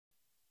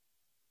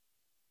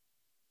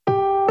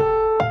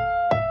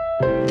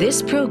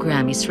This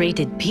program is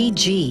rated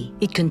PG.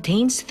 It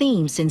contains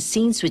themes and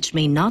scenes which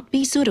may not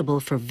be suitable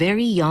for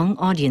very young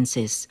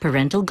audiences.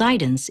 Parental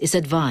guidance is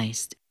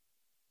advised.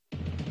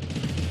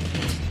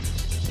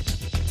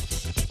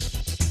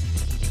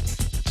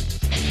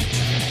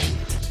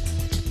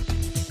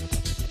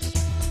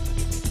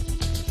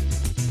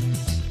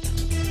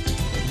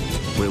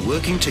 We're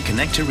working to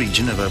connect a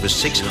region of over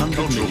 600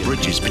 cultural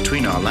bridges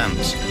between our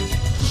lands.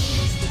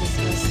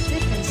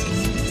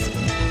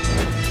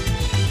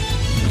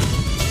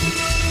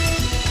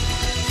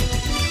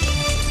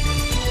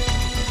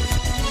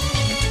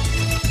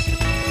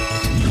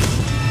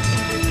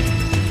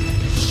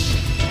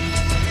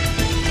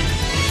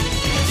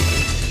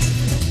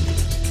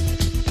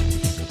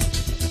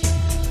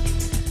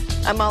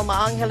 I'm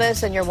Alma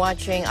Angeles and you're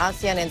watching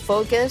ASEAN in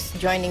Focus.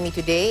 Joining me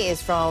today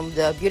is from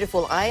the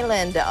beautiful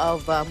island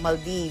of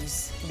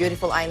Maldives,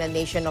 beautiful island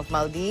nation of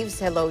Maldives.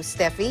 Hello,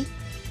 Steffi.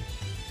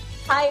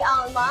 Hi,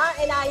 Alma,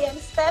 and I am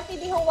Steffi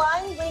Di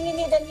Juan, bringing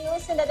you the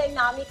news in the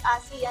dynamic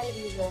ASEAN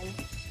region.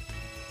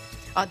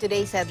 On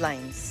today's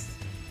headlines,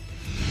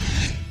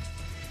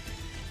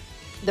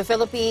 the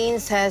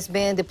Philippines has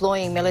been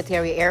deploying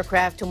military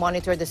aircraft to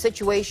monitor the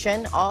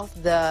situation of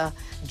the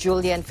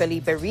Julian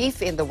Felipe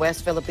Reef in the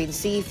West Philippine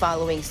Sea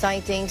following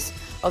sightings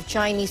of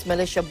Chinese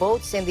militia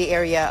boats in the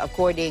area,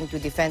 according to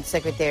Defense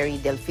Secretary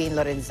Delfin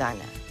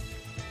Lorenzana.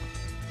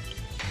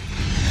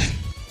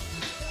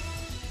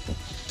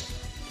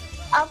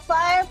 A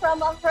fire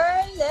from a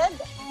hurled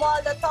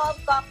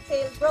Molotov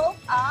cocktail broke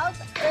out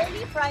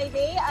early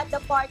Friday at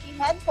the party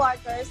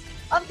headquarters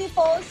of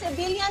deposed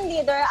civilian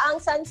leader Aung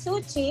San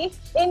Suu Kyi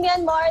in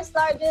Myanmar's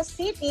largest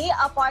city,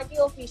 a party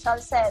official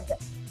said.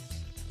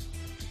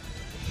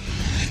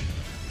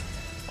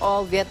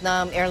 All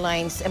Vietnam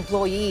Airlines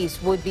employees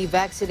would be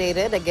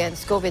vaccinated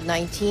against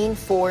COVID-19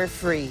 for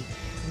free.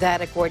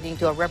 That according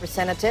to a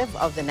representative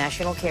of the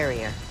national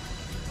carrier.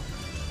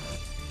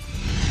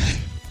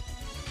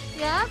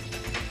 Yeah?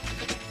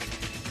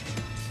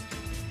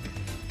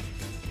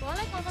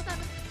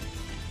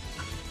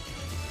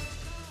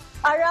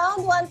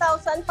 Around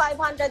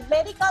 1,500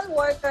 medical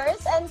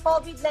workers and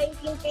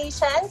COVID-19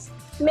 patients,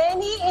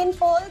 many in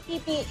full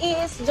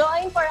PPEs,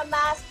 joined for a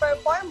mass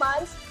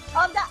performance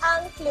of the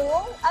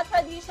angklung, a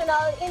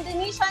traditional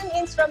Indonesian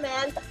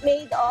instrument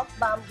made of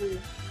bamboo.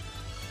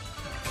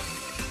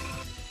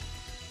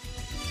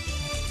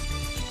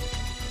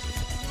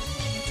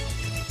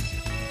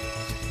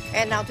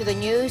 And now to the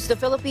news. The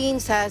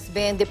Philippines has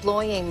been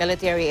deploying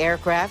military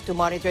aircraft to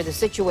monitor the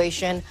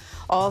situation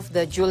of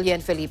the Julian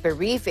Felipe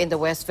Reef in the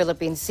West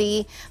Philippine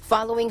Sea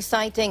following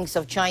sightings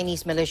of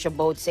Chinese militia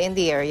boats in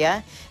the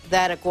area.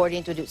 That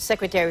according to the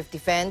Secretary of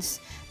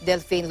Defense,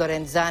 Delfin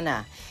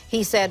Lorenzana.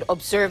 He said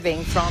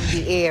observing from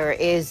the air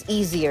is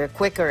easier,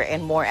 quicker,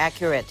 and more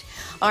accurate.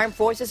 Armed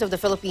Forces of the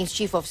Philippines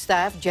Chief of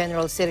Staff,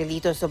 General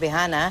Cirilito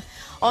Sobejana,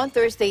 on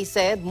Thursday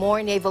said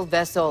more naval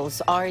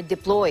vessels are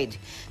deployed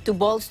to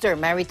bolster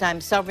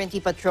maritime sovereignty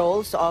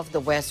patrols of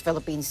the West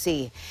Philippine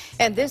Sea.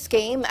 And this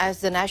came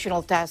as the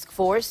National Task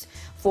Force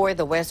for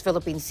the West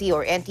Philippine Sea,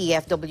 or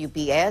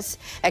NTFWPS,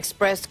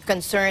 expressed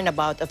concern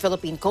about a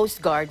Philippine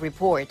Coast Guard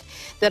report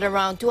that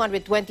around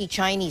 220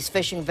 Chinese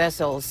fishing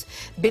vessels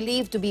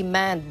believed to be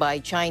manned by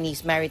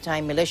Chinese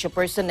maritime militia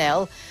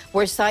personnel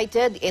were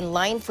sighted in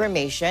line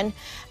formation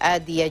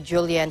at the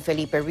Julian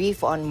Felipe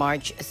Reef on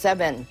March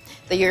 7.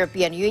 The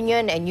European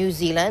Union and New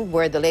Zealand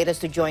were the latest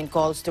to join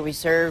calls to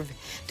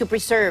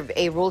preserve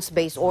a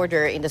rules-based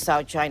order in the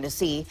South China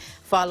Sea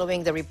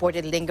following the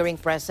reported lingering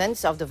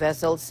presence of the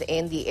vessels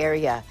in the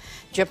area.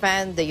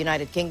 Japan, the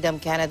United Kingdom,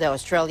 Canada,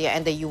 Australia,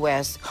 and the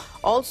U.S.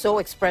 also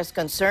expressed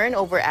concern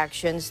over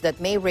actions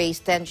that may raise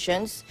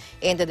tensions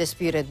in the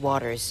disputed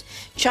waters.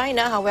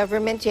 China,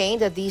 however,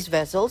 maintained that these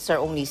vessels are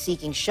only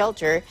seeking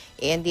shelter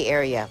in the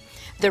area.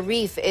 The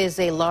reef is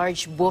a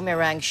large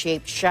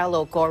boomerang-shaped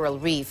shallow coral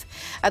reef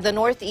at the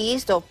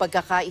northeast of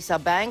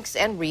Pagkakaisa Banks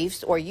and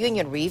Reefs, or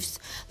Union Reefs,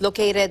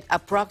 located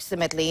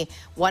approximately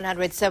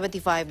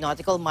 175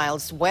 nautical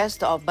miles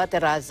west of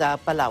Bataraza,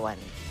 Palawan.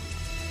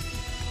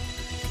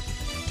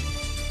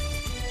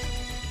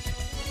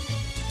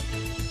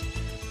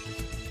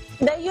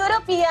 The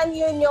European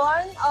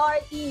Union, or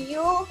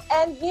EU,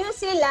 and New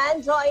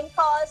Zealand joined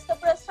calls to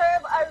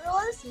preserve a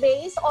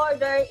rules-based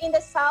order in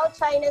the South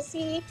China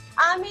Sea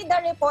amid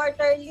the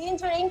reported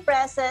lingering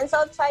presence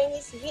of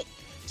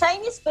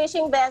Chinese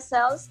fishing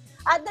vessels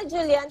at the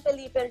Julian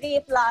Felipe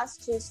Reef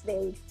last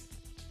Tuesday.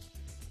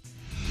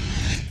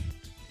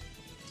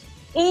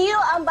 EU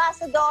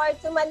Ambassador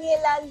to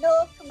Manila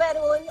Luc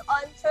Berun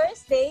on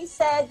Thursday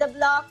said the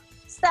bloc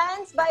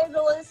stands by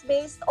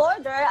rules-based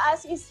order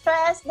as he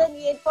stressed the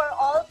need for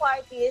all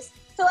parties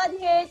to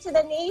adhere to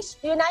the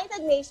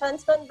United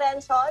Nations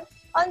Convention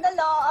on the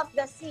Law of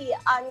the Sea,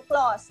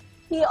 UNCLOS.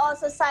 He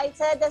also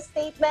cited the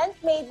statement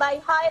made by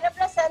High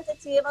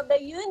Representative of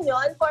the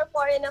Union for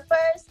Foreign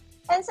Affairs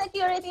and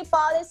Security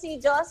Policy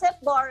Joseph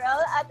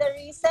Borrell at the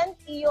recent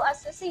EU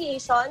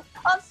Association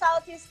of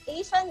Southeast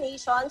Asian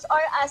Nations,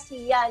 or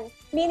ASEAN,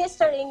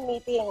 ministering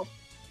meeting.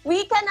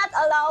 We cannot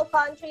allow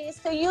countries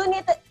to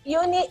unilaterally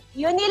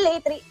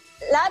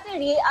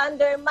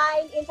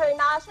undermine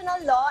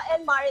international law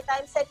and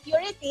maritime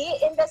security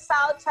in the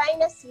South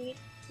China Sea,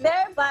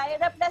 thereby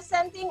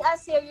representing a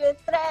serious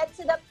threat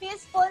to the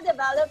peaceful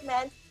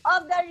development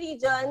of the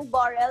region,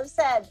 Borrell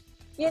said.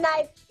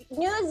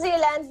 New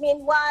Zealand,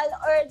 meanwhile,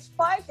 urged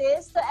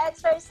parties to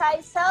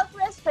exercise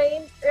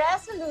self-restraint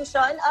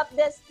resolution of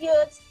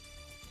disputes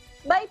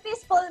by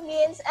peaceful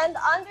means and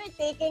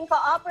undertaking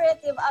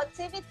cooperative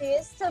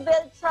activities to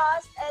build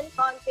trust and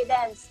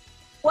confidence,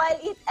 while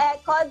it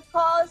echoed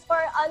calls for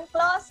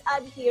UNCLOS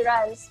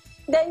adherence.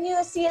 The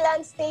New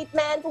Zealand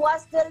statement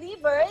was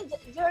delivered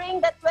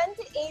during the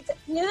 28th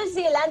New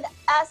Zealand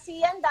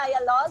ASEAN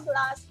Dialogue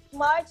last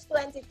March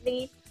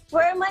 23,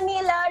 where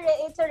Manila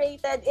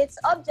reiterated its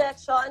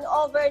objection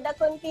over the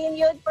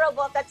continued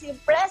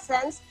provocative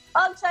presence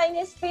of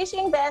Chinese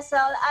fishing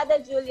vessels at the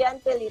Julian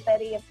Felipe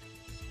Reef.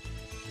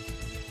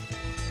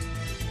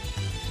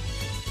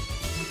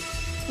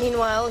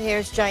 Meanwhile,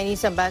 here's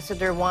Chinese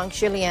Ambassador Wang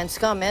Shilian's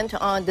comment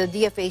on the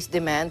DFA's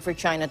demand for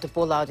China to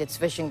pull out its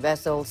fishing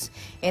vessels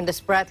in the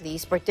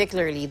Spratlys,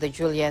 particularly the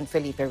Julian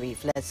Felipe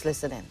Reef. Let's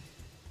listen in.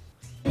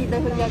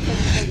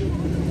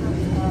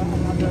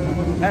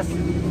 As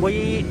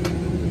we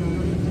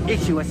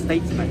issue a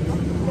statement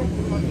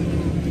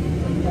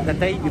the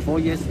day before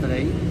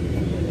yesterday,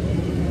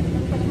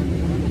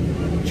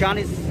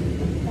 Chinese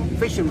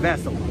fishing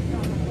vessels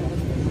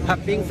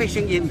have been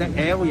fishing in the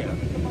area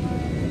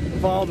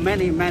for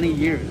many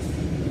years.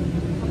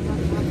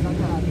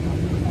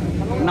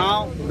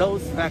 Now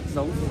those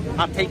vessels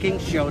are taking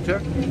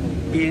shelter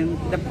in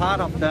the part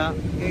of the,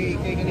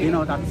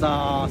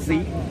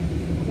 sea.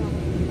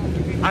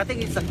 I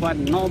think it's a quite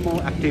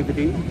normal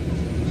activity.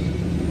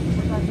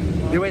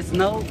 There is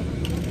no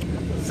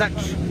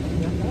such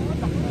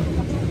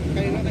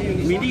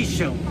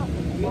militia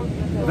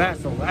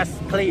vessel as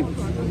claimed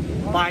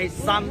by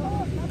some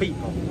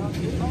people.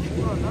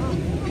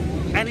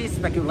 Any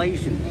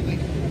speculation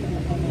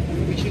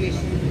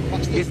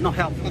is not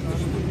helpful.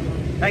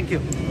 Thank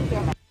you.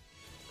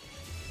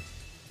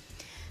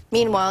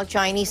 Meanwhile,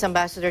 Chinese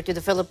ambassador to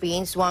the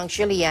Philippines, Wang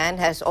Shilian,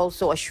 has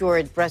also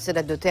assured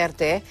President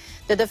Duterte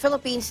that the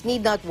Philippines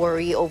need not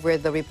worry over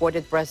the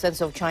reported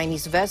presence of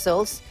Chinese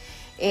vessels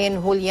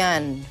in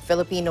Julian,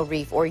 Filipino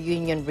Reef or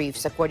Union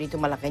Reefs, according to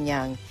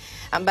Malacanang.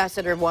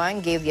 Ambassador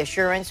Wang gave the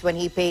assurance when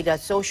he paid a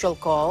social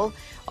call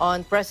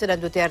on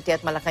President Duterte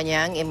at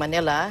Malacanang in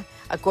Manila,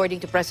 according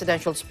to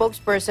presidential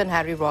spokesperson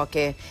Harry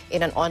Roque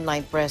in an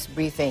online press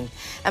briefing.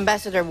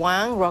 Ambassador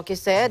Wang, Roque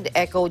said,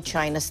 echoed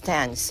China's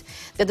stance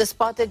that the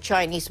spotted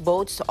Chinese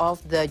boats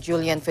off the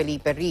Julian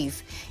Felipe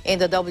Reef in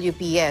the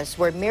WPS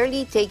were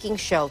merely taking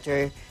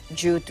shelter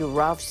due to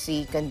rough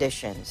sea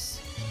conditions.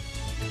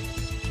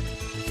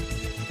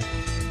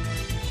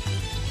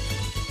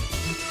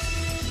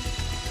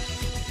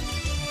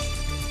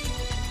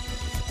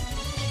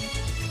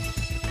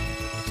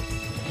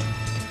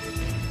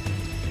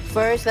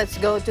 First, let's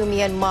go to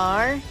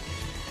Myanmar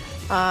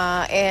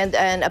and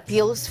an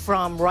appeals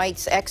from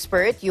rights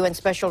expert, UN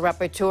Special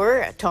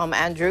Rapporteur Tom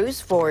Andrews,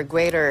 for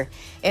greater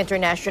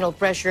international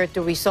pressure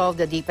to resolve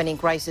the deepening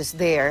crisis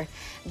there.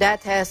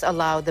 That has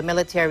allowed the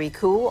military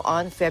coup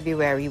on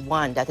February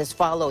 1. That has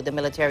followed the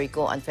military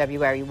coup on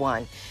February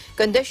 1.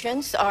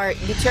 Conditions are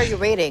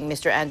deteriorating,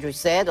 Mr. Andrews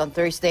said on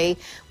Thursday,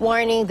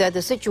 warning that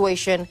the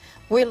situation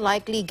will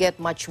likely get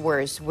much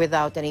worse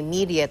without an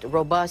immediate,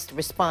 robust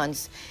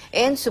response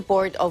in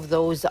support of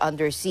those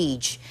under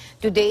siege.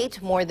 To date,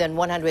 more than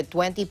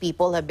 120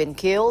 people have been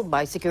killed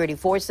by security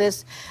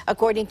forces,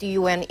 according to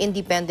UN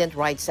independent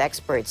rights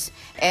experts,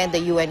 and the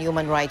UN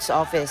Human Rights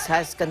Office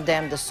has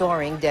condemned the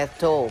soaring death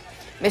toll.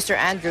 Mr.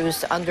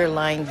 Andrews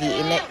underlined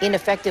the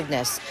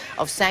ineffectiveness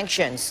of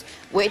sanctions,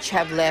 which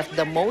have left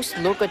the most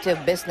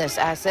lucrative business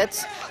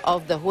assets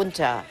of the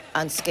junta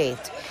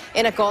unscathed.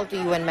 In a call to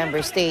UN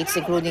member states,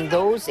 including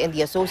those in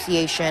the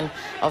Association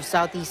of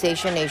Southeast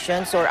Asian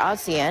Nations, or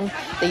ASEAN,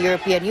 the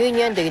European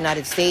Union, the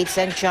United States,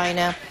 and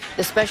China,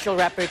 the Special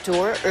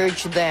Rapporteur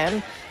urged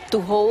them to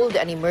hold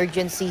an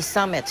emergency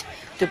summit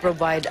to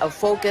provide a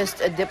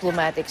focused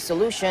diplomatic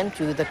solution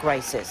to the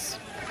crisis.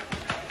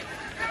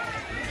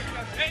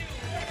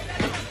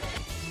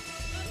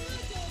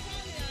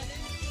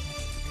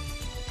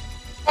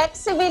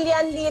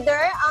 Ex-civilian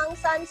leader Aung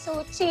San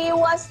Suu Kyi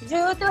was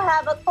due to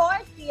have a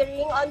court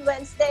hearing on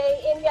Wednesday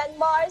in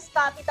Myanmar's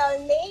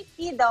capital,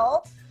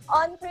 Naypyidaw,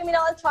 on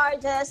criminal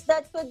charges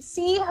that could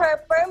see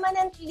her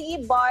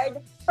permanently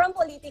barred from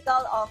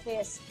political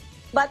office.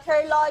 But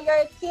her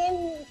lawyer,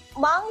 Kim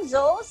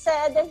Mangzo,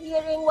 said the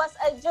hearing was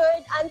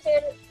adjourned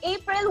until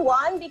April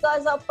 1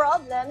 because of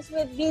problems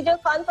with video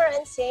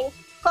conferencing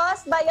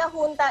caused by a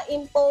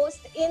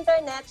junta-imposed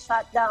internet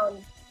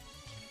shutdown.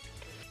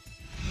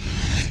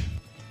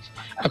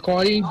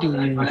 According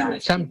to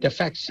some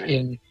defects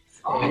in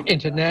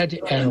internet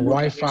and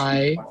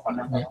Wi-Fi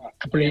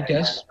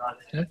operators,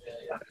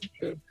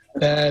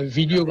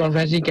 video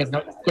conferencing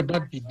could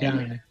not be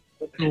done.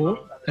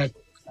 So the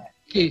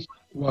case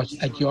was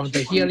adjourned.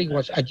 The hearing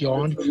was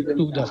adjourned to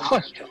the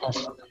 1st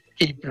of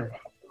April,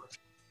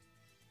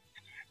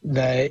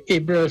 the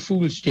April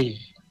Fool's Day.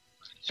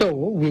 So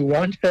we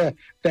wonder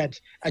that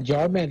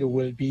adjournment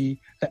will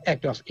be the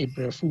act of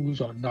April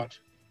Fools or not.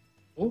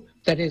 So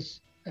that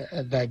is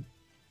the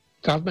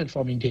government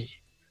forming day.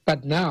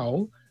 But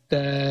now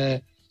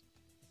the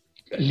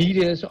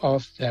leaders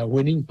of the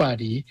winning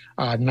party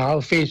are now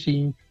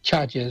facing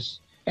charges,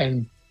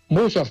 and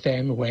most of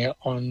them were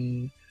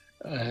on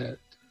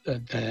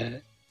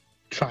the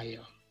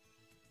trial.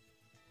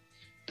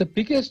 The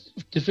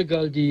biggest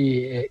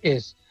difficulty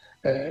is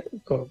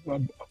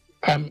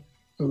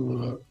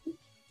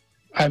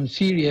I'm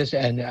serious,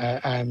 and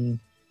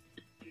I'm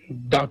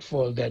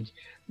doubtful that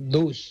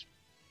those,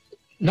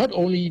 not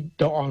only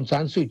Aung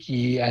San Suu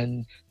Kyi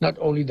and not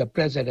only the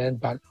president,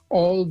 but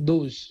all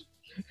those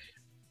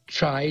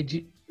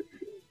tried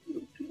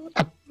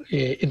up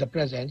in the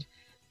present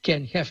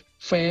can have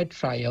fair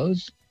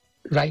trials,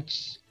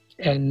 rights,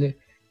 and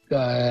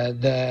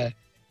the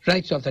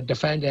rights of the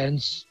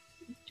defendants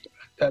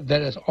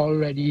that is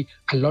already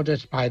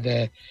allotted by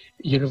the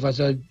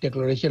Universal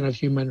Declaration of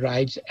Human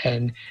Rights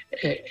and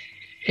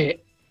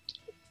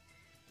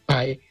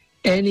by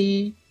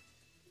any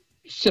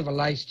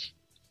civilized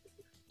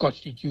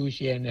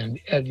constitution and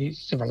any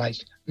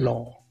civilized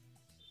law.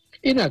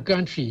 In a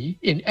country,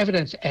 in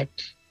Evidence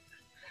Act,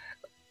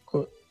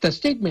 the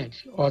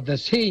statement or the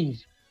saying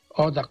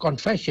or the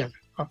confession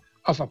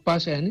of a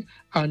person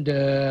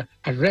under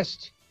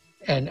arrest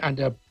and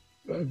under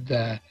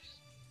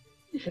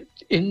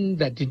in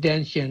the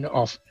detention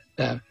of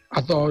the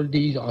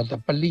authorities or the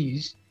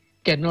police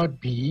cannot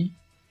be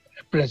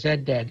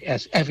presented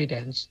as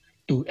evidence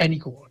to any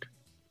court.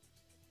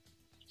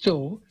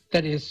 So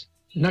that is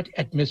not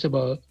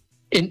admissible,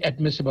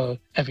 inadmissible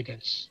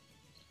evidence.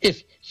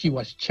 If she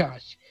was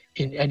charged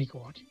in any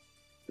court,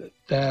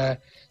 the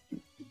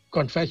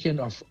confession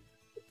of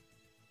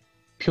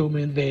Phyo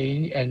Min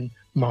Thein and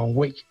Maung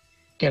Wik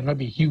cannot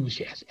be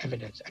used as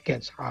evidence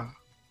against her.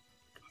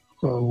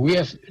 So we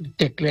have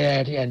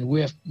declared and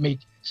we have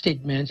made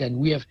statements and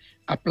we have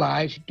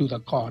applied to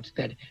the court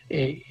that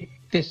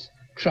this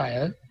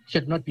trial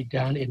should not be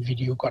done in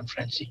video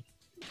conferencing.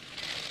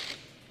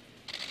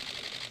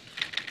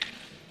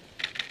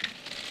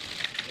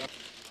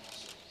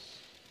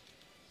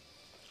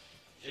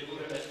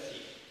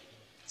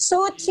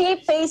 Suu Kyi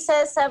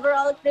faces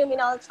several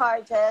criminal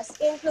charges,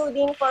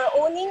 including for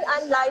owning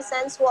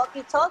unlicensed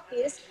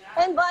walkie-talkies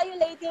and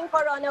violating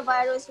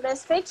coronavirus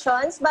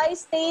restrictions by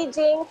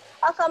staging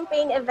a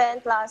campaign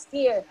event last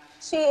year.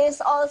 She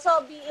is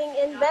also being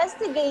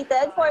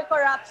investigated for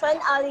corruption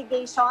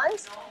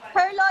allegations.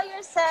 Her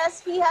lawyer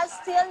says he has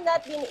still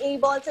not been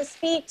able to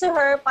speak to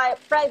her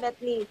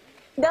privately.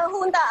 The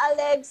junta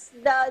alleges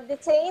the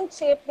detained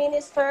chief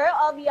minister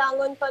of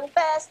Yangon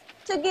confessed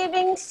to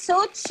giving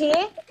Suu Kyi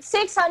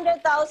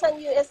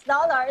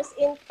 $600,000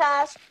 in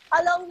cash,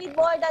 along with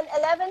more than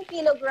 11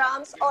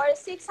 kilograms or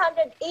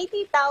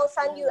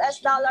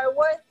 $680,000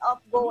 worth of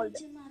gold.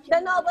 The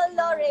Nobel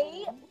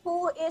laureate,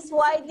 who is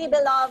widely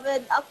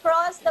beloved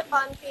across the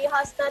country,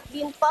 has not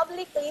been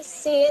publicly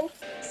seen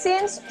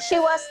since she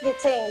was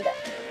detained.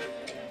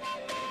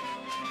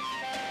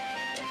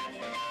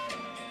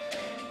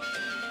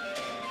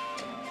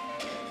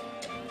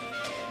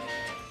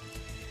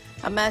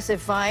 A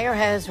massive fire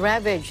has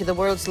ravaged the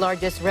world's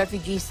largest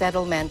refugee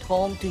settlement,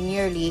 home to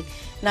nearly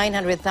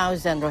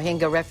 900,000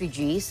 Rohingya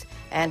refugees,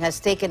 and has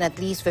taken at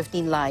least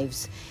 15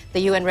 lives. The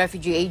UN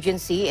Refugee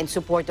Agency, in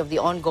support of the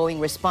ongoing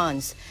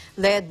response,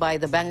 led by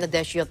the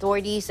Bangladeshi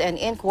authorities and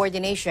in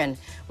coordination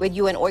with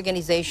UN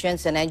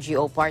organizations and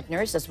NGO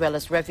partners, as well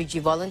as refugee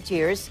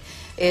volunteers,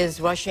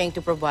 is rushing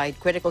to provide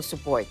critical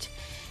support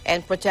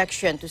and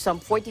protection to some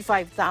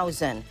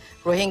 45,000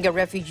 Rohingya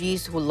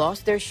refugees who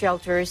lost their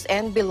shelters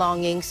and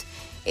belongings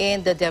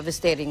in the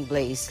devastating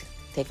blaze.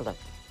 Take a look.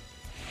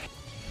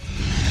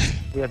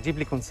 We are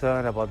deeply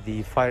concerned about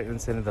the fire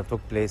incident that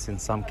took place in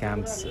some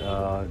camps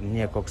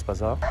near Cox's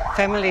Bazar.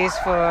 Families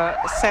were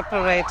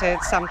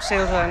separated. Some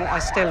children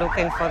are still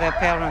looking for their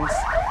parents.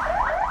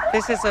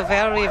 This is a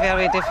very,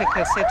 very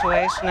difficult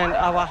situation, and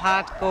our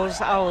heart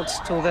goes out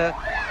to the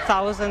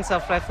thousands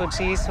of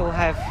refugees who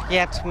have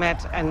yet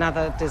met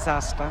another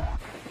disaster.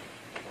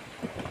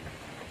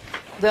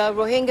 The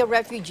Rohingya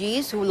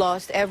refugees who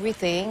lost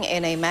everything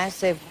in a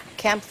massive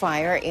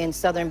campfire in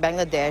southern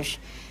Bangladesh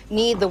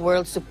need the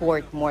world's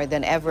support more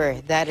than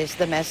ever. That is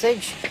the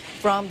message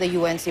from the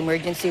UN's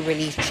Emergency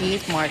Relief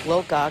Chief, Mark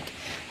Lowcock,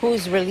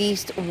 who's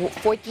released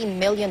 $14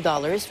 million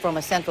from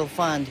a central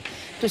fund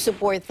to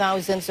support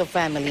thousands of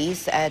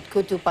families at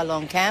Kutu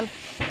Palong camp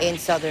in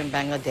southern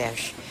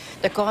Bangladesh.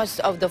 The cause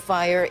of the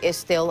fire is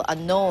still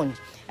unknown,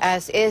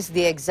 as is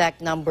the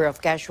exact number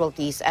of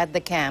casualties at the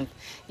camp.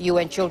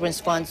 UN Children's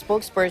Fund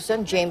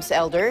spokesperson James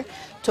Elder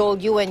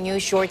told UN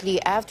News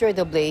shortly after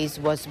the blaze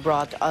was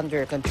brought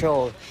under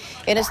control.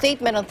 In a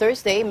statement on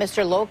Thursday,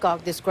 Mr.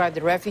 Lowcock described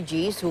the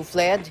refugees who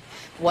fled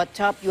what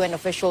top UN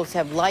officials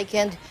have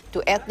likened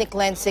to ethnic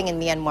cleansing in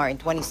Myanmar in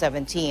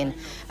 2017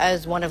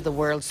 as one of the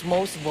world's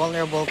most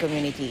vulnerable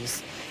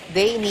communities.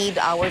 They need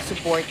our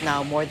support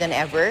now more than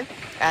ever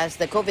as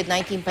the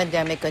COVID-19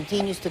 pandemic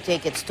continues to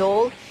take its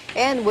toll,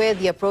 and with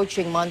the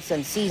approaching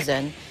monsoon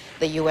season,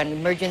 the UN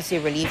Emergency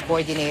Relief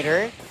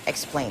Coordinator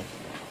explained.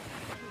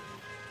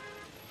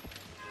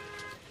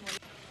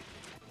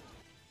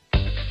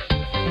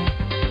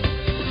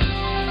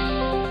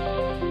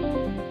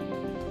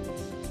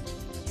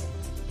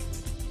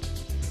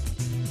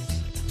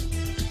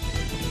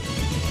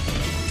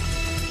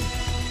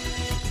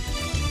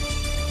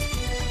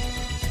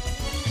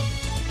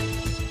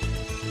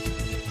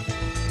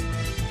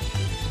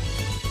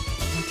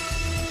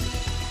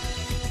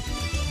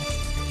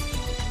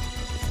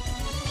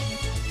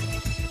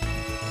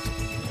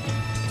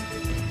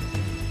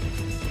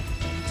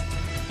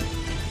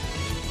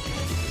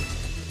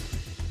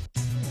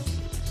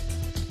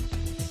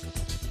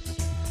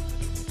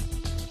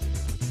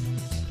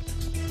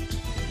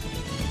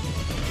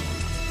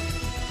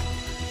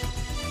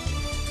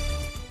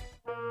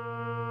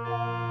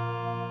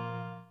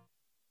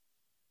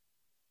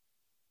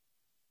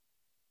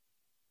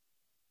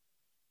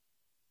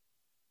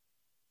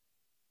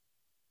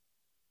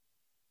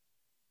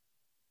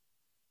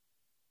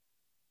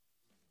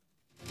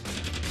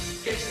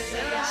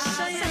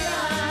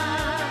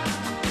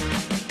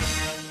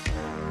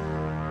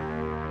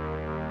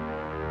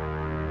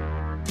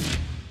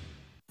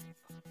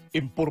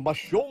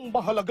 Impormasyong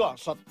mahalaga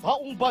sa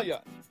taong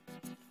bayan.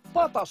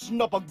 Patas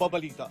na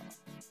pagbabalita.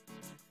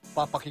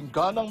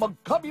 Papakinggan ang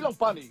magkabilang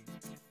panig.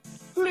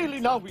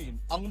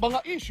 Lilinawin ang mga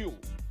issue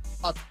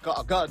at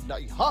kaagad na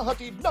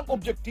ihahatid ng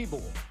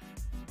objektibo.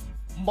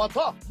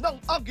 Mata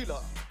ng Agila.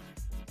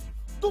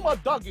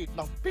 Tumadagit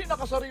ng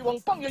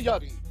pinakasariwang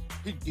pangyayari,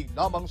 hindi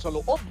lamang sa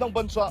loob ng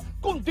bansa,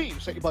 kundi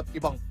sa iba't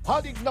ibang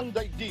panig ng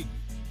daigdig.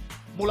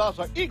 Mula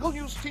sa Eagle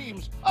News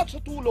Teams at sa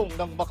tulong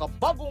ng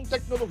makabagong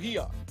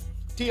teknolohiya,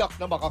 tiyak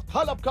na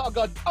makakalap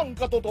kaagad ang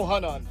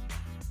katotohanan.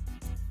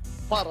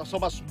 Para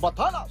sa mas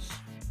matalas,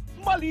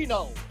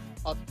 malinaw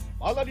at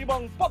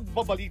malalimang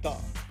pagbabalita.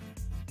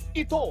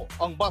 Ito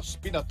ang mas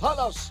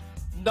pinatalas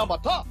na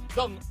Mata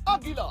ng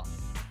Agila.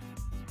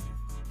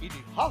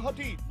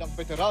 Inihahatid ng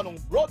veteranong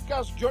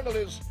broadcast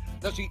journalist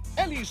na si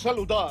Eli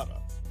Saludar.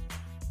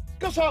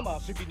 Kasama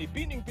si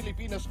Binibining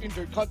Pilipinas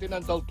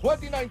Intercontinental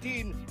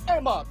 2019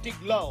 Emma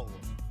Tiglao.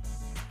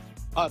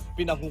 At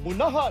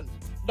pinangungunahan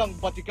ng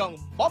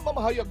batikang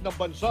mamamahayag ng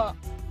bansa,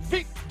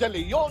 Vic De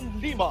Leon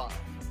Lima.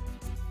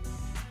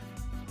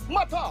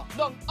 Mata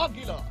ng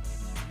Agila,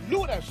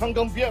 Lunes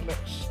hanggang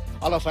Biyernes,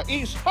 alas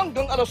 6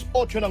 hanggang alas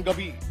 8 ng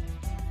gabi,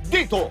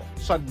 dito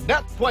sa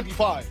Net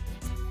 25.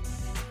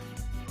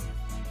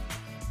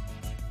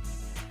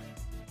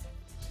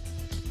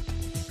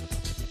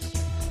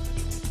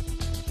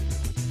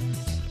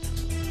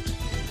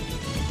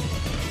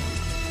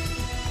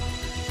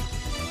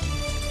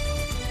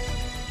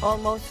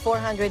 Almost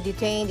 400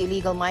 detained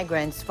illegal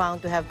migrants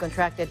found to have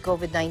contracted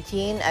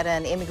COVID-19 at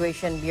an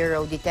Immigration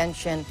Bureau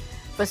detention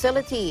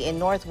facility in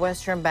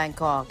northwestern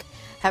Bangkok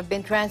have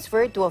been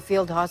transferred to a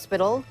field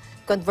hospital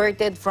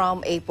converted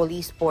from a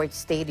police sports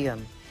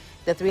stadium.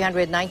 The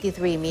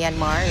 393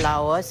 Myanmar,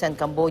 Laos, and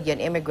Cambodian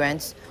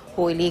immigrants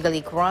who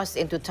illegally crossed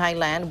into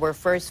Thailand were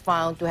first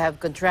found to have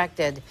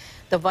contracted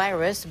the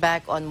virus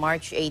back on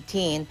March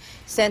 18,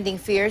 sending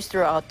fears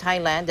throughout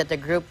Thailand that the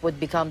group would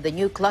become the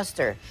new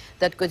cluster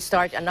that could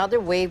start another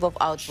wave of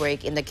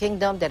outbreak in the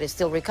kingdom that is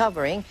still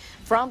recovering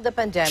from the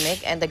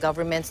pandemic and the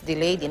government's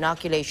delayed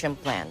inoculation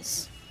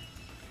plans.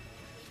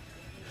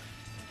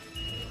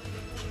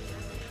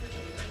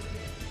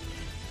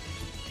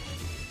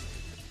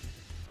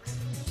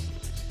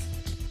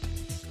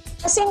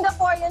 A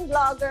Singaporean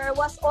blogger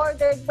was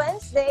ordered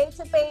Wednesday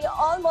to pay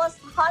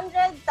almost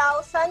 $100,000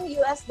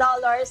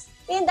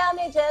 in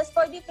damages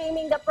for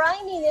defaming the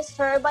Prime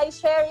Minister by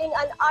sharing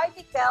an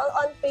article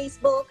on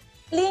Facebook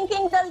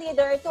linking the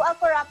leader to a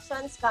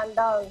corruption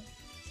scandal.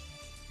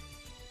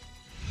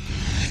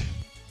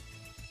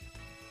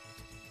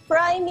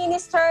 Prime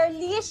Minister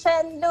Lee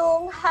Hsien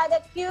Loong had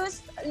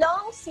accused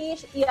Long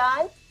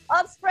Si-yan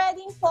of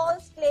spreading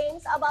false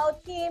claims about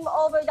him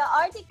over the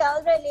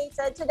article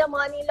related to the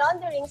money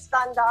laundering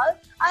scandal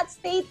at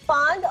State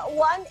Fund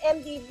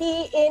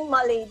 1MDB in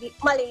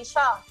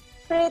Malaysia.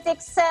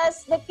 Critics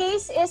says the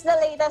case is the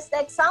latest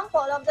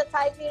example of the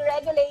tightly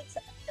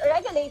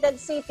regulated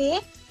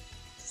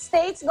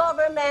state's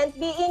government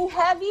being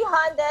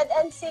heavy-handed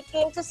and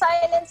seeking to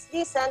silence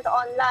dissent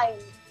online.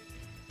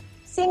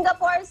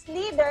 Singapore's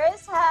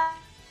leaders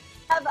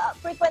have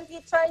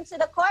frequently turned to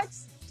the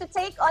courts to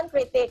take on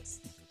critics,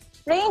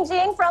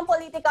 ranging from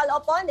political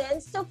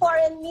opponents to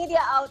foreign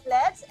media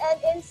outlets,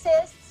 and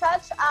insist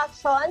such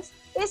actions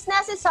is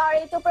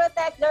necessary to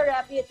protect their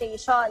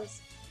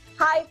reputations.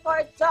 High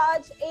Court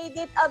Judge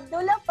Edith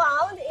Abdullah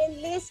found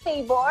in Lee's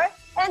favor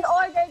and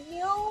ordered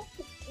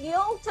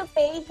Leung to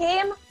pay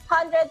him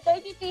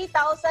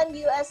 133,000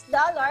 US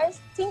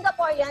dollars,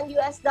 Singaporean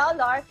US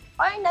dollar,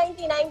 or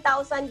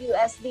 99,000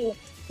 USD.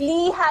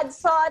 Lee had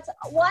sought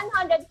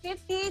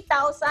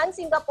 150,000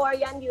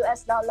 Singaporean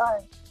US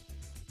dollar.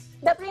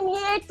 The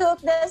premier took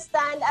the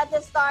stand at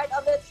the start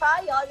of the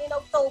trial in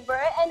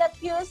October and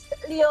accused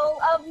Leung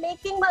of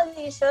making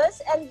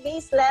malicious and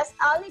baseless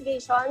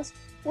allegations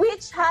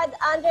which had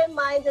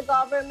undermined the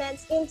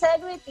government's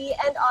integrity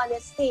and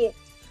honesty.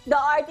 The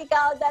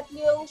article that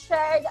Leung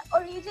shared,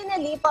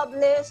 originally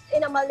published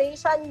in a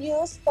Malaysian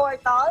news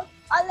portal,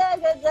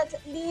 alleged that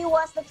Lee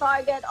was the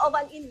target of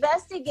an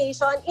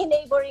investigation in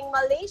neighboring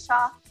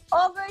Malaysia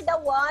over the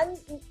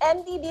one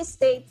MDB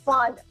state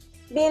fund.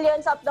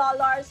 Billions of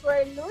dollars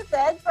were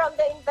looted from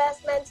the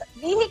investment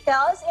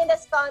vehicles in the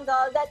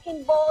scandal that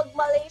involved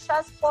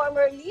Malaysia's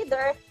former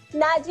leader,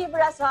 Najib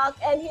Razak,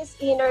 and his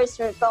inner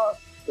circle.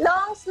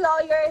 Leung's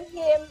lawyer,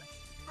 him,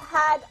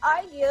 had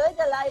argued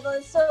the libel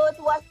suit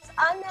was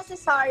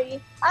unnecessary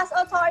as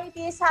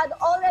authorities had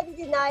already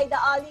denied the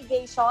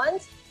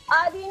allegations,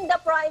 adding the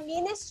Prime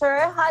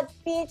Minister had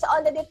pitched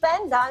on the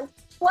defendant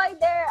while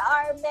there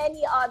are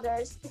many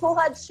others who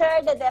had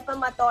shared the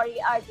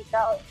defamatory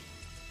article.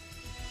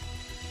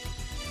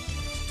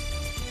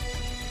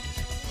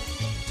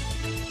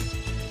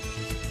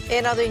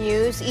 In other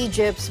news,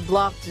 Egypt's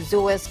blocked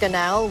Suez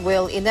Canal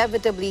will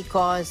inevitably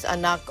cause a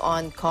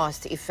knock-on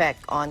cost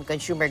effect on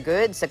consumer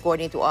goods,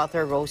 according to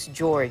author Rose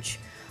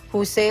George,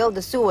 who sailed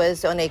the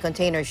Suez on a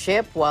container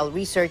ship while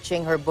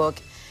researching her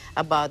book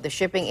about the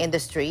shipping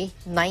industry,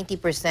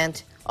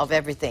 90% of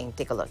everything.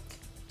 Take a look.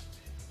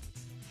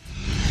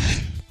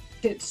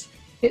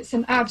 It's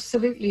an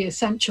absolutely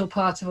essential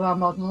part of our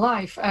modern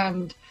life,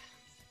 and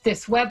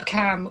this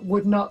webcam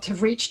would not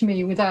have reached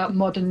me without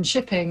modern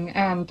shipping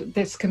and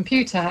this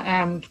computer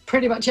and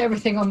pretty much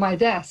everything on my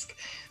desk,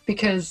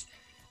 because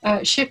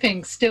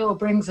shipping still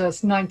brings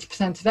us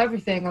 90% of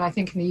everything, and I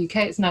think in the UK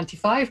it's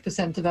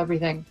 95% of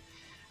everything.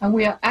 And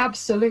we are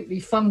absolutely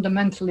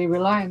fundamentally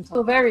reliant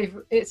on it.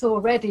 It's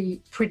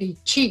already pretty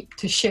cheap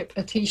to ship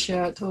a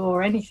t-shirt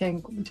or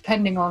anything,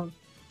 depending on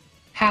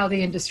how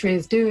the industry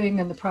is doing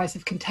and the price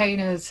of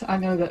containers. I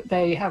know that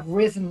they have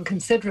risen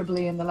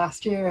considerably in the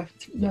last year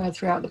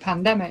throughout the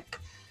pandemic.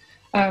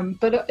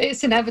 But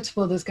it's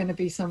inevitable there's going to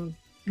be some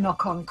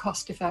knock-on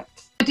cost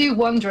effects. I do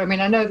wonder,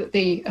 I know that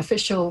the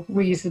official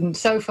reason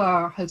so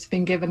far has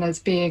been given as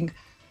being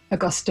a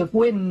gust of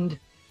wind,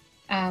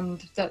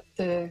 and that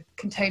the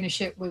container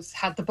ship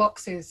had the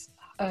boxes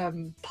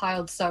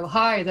piled so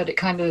high that it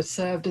kind of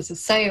served as a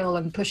sail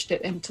and pushed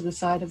it into the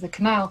side of the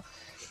canal.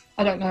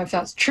 I don't know if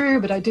that's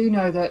true, but I do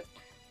know that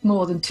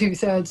more than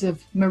 2/3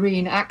 of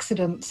marine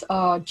accidents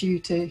are due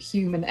to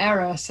human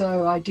error,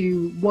 so I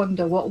do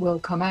wonder what will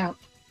come out.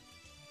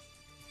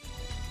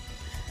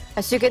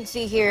 As you can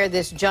see here,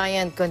 this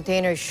giant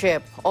container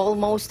ship,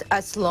 almost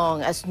as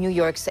long as New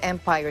York's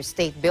Empire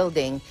State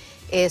Building,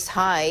 is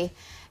high,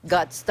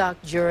 got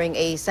stuck during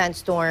a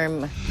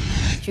sandstorm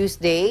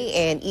Tuesday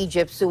in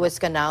Egypt's Suez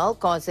Canal,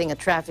 causing a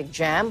traffic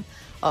jam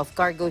of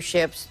cargo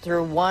ships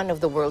through one of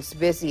the world's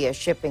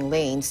busiest shipping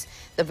lanes.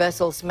 The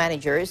vessel's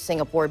manager,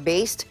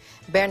 Singapore-based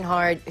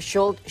Bernhard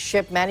Schult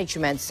Ship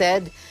Management,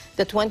 said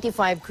the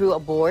 25 crew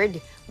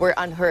aboard were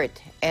unhurt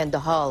and the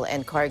hull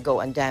and cargo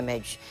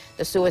undamaged.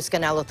 The Suez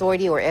Canal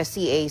Authority, or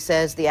SCA,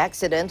 says the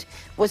accident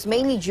was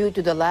mainly due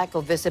to the lack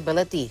of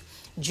visibility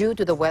due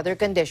to the weather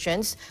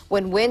conditions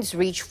when winds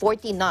reached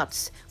 40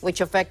 knots,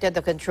 which affected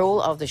the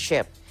control of the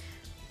ship.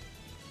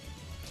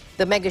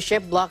 The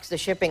megaship blocks the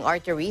shipping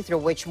artery through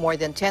which more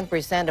than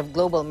 10% of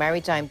global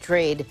maritime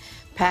trade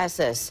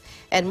passes,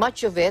 and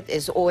much of it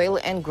is oil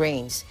and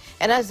grains.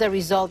 And as a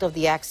result of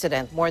the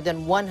accident, more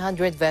than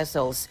 100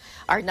 vessels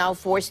are now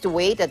forced to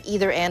wait at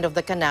either end of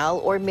the canal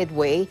or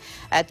midway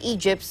at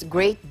Egypt's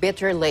Great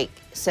Bitter Lake,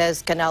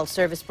 says canal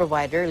service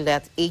provider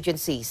Leth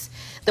Agencies.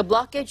 The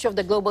blockage of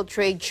the global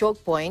trade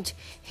choke point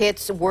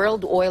hits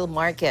world oil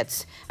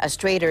markets as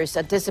traders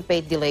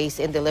anticipate delays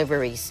in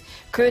deliveries.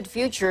 Crude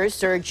futures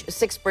surged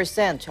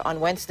 6% on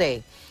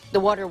Wednesday. The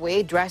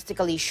waterway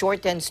drastically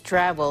shortens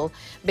travel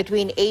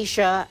between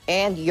Asia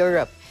and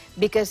Europe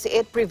because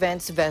it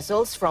prevents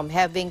vessels from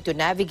having to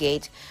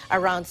navigate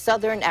around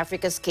southern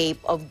Africa's Cape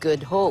of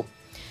Good Hope.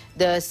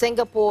 The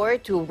Singapore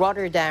to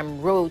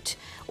Rotterdam route,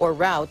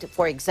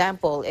 for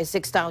example, is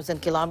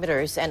 6,000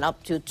 kilometers and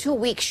up to 2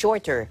 weeks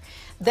shorter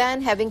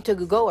than having to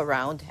go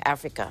around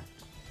Africa.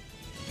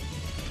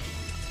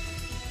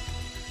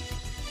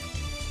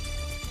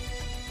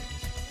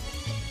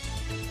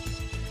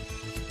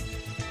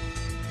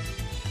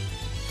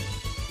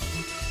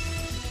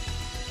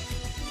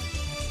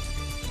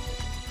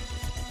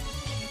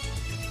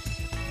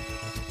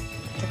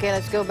 Okay,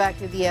 let's go back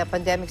to the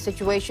pandemic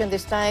situation,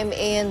 this time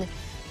in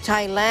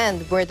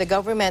Thailand, where the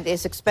government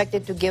is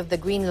expected to give the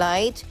green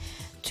light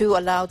to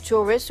allow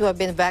tourists who have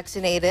been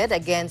vaccinated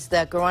against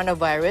the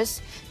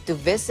coronavirus to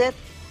visit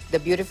the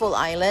beautiful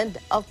island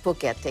of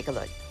Phuket. Take a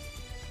look.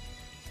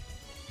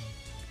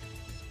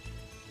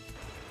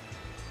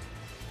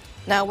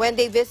 Now, when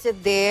they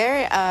visit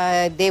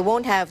there, they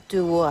won't have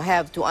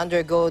to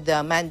undergo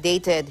the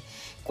mandated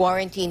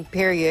quarantine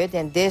period,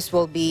 and this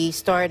will be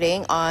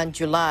starting on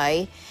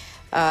July.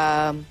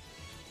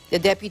 The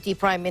Deputy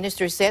Prime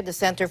Minister said the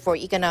Center for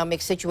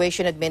Economic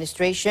Situation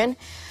Administration,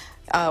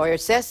 or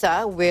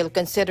CESA, will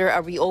consider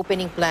a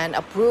reopening plan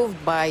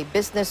approved by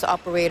business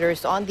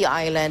operators on the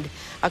island,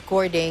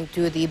 according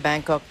to the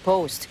Bangkok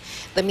Post.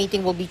 The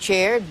meeting will be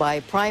chaired by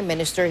the Prime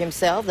Minister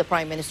himself,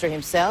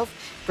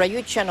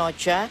 Prayut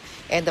Chan-o-cha,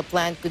 and the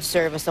plan could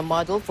serve as a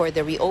model for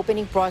the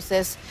reopening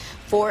process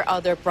for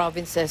other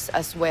provinces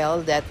as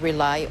well that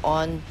rely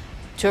on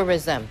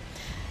tourism.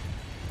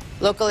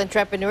 Local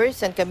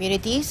entrepreneurs and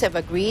communities have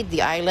agreed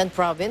the island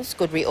province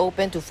could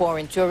reopen to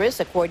foreign tourists,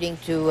 according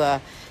to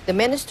the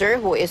minister,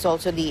 who is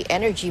also the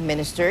energy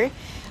minister.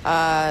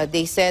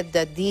 They said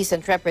that these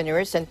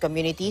entrepreneurs and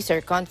communities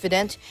are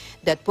confident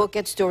that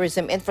Phuket's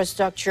tourism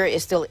infrastructure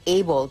is still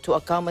able to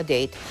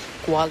accommodate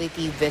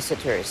quality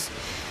visitors.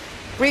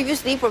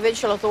 Previously,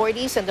 provincial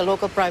authorities and the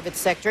local private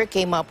sector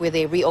came up with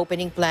a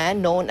reopening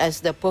plan known as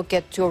the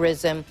Phuket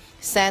Tourism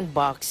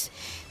Sandbox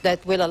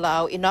that will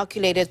allow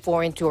inoculated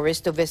foreign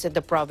tourists to visit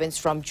the province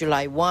from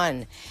July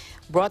 1,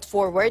 brought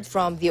forward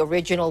from the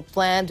original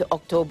planned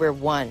October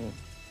 1.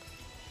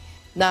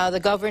 Now, the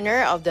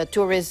governor of the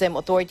Tourism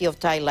Authority of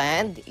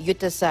Thailand,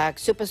 Yuttasak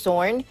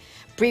Supasorn,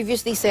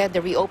 previously said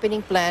the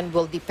reopening plan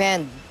will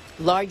depend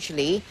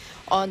largely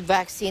on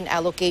vaccine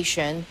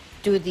allocation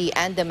to the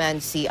Andaman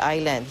Sea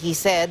Island. He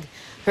said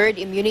herd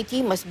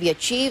immunity must be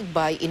achieved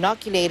by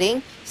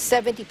inoculating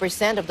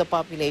 70% of the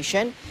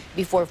population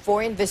before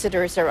foreign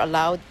visitors are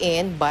allowed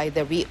in by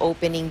the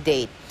reopening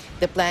date.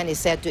 The plan is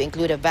said to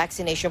include a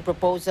vaccination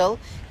proposal,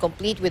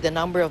 complete with the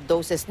number of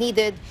doses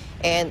needed,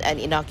 and an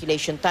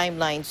inoculation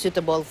timeline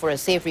suitable for a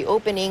safe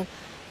reopening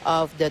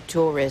of the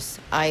tourist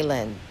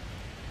island.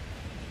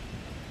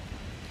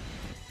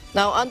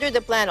 Now, under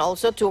the plan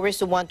also, tourists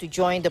who want to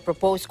join the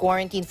proposed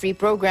quarantine-free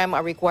program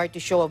are required to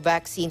show a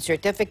vaccine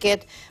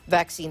certificate,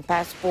 vaccine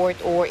passport,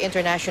 or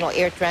International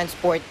Air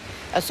Transport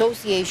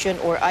Association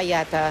or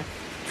IATA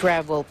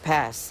travel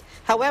pass.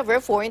 However,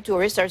 foreign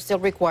tourists are still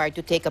required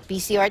to take a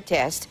PCR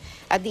test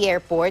at the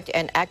airport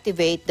and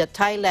activate the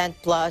Thailand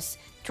Plus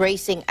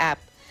tracing app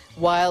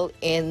while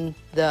in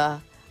the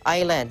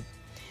island.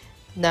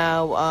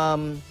 Now,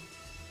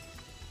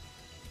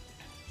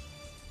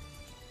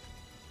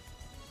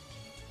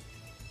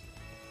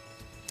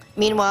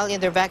 meanwhile, in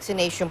their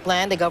vaccination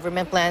plan, the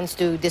government plans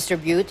to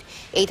distribute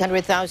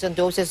 800,000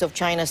 doses of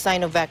China's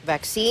Sinovac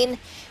vaccine,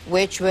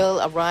 which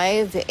will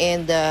arrive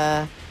in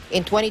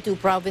 22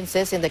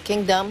 provinces in the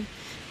kingdom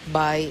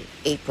by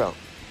April.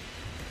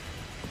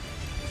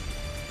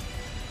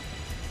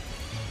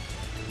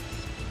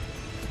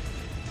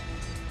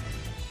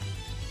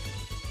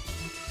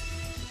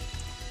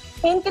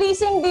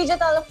 Increasing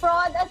digital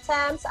fraud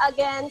attempts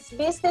against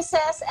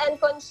businesses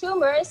and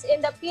consumers in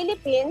the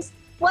Philippines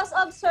was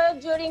observed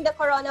during the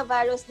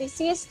coronavirus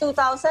disease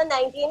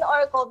 2019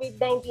 or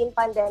COVID-19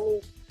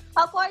 pandemic.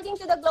 According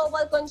to the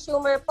Global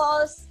Consumer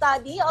Pulse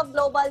study of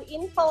Global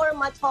Information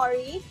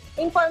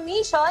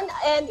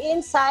and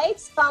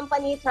Insights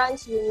company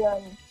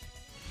TransUnion.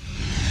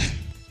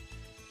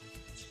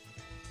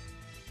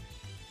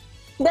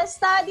 The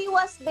study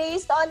was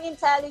based on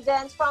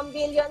intelligence from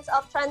billions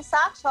of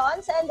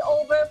transactions and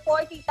over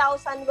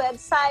 40,000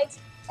 websites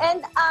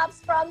and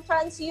apps from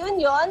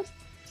TransUnion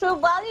through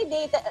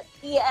validated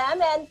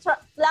EM and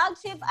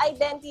flagship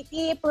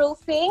identity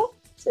proofing,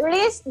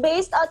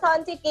 risk-based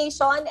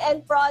authentication,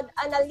 and fraud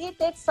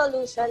analytics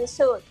solution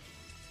suite.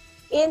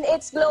 In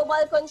its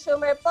Global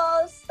Consumer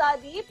Pulse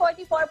study,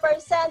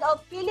 44%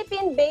 of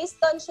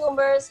Philippine-based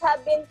consumers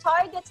have been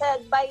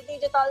targeted by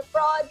digital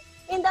fraud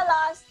in the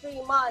last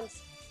 3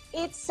 months.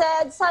 It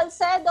said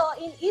Salcedo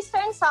in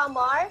Eastern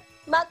Samar,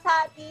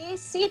 Makati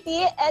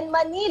City, and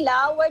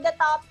Manila were the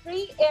top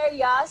 3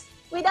 areas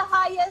with the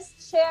highest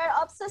share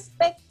of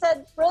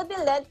suspected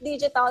fraudulent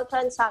digital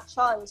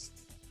transactions.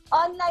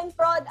 Online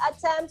fraud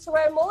attempts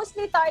were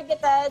mostly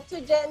targeted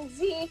to Gen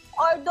Z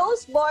or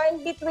those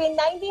born between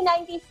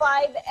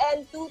 1995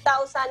 and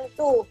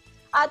 2002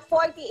 at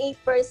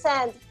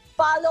 48%,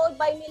 followed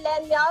by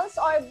millennials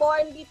or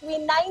born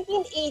between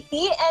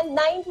 1980 and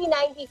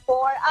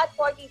 1994 at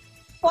 42%.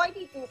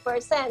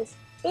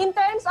 In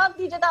terms of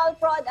digital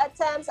fraud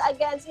attempts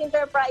against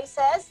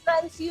enterprises,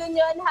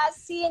 TransUnion has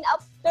seen a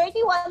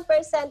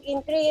 31%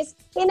 increase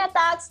in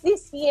attacks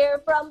this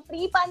year from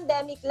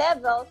pre-pandemic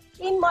level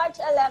in March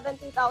 11,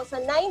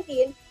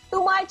 2019 to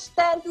March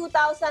 10,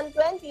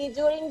 2020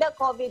 during the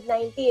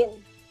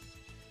COVID-19.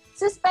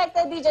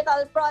 Suspected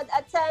digital fraud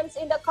attempts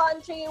in the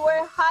country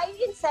were high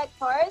in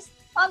sectors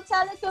of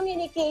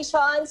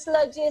telecommunications,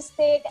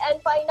 logistics,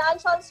 and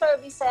financial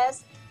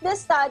services, the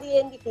study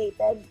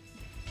indicated.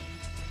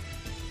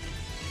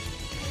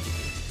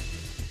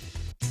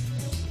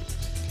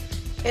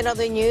 In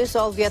other news,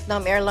 all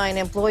Vietnam Airline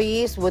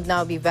employees would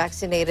now be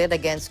vaccinated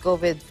against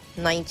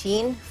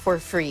COVID-19 for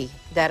free.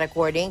 That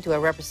according to a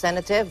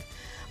representative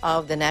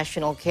of the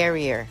national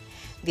carrier.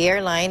 The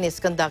airline is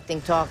conducting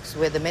talks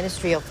with the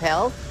Ministry of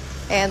Health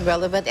and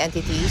relevant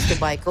entities to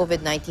buy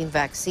COVID-19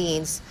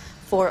 vaccines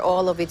for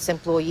all of its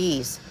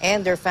employees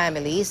and their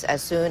families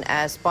as soon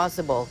as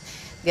possible.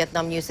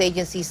 Vietnam News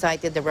Agency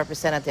cited the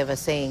representative as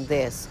saying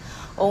this.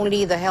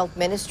 Only the Health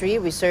Ministry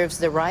reserves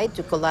the right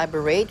to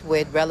collaborate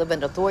with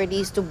relevant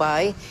authorities to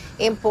buy,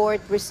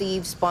 import,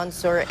 receive,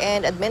 sponsor,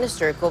 and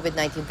administer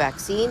COVID-19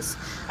 vaccines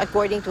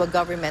according to a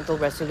governmental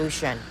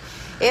resolution.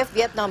 If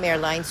Vietnam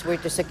Airlines were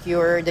to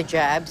secure the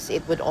jabs,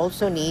 it would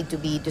also need to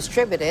be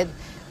distributed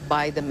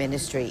by the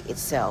ministry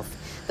itself.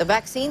 The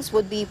vaccines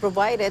would be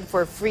provided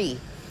for free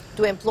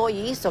to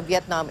employees of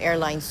Vietnam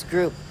Airlines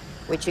Group,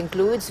 which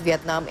includes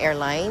Vietnam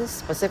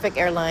Airlines, Pacific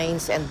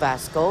Airlines, and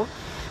Vasco.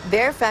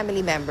 Their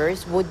family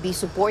members would be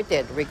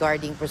supported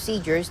regarding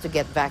procedures to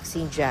get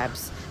vaccine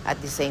jabs at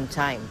the same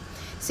time.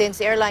 Since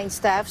airline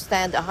staff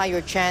stand a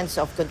higher chance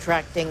of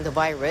contracting the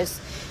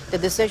virus, the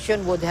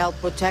decision would help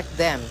protect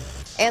them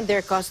and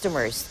their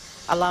customers,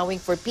 allowing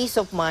for peace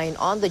of mind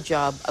on the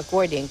job,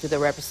 according to the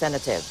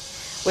representative.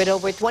 With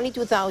over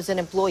 22,000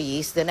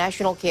 employees, the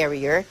national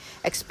carrier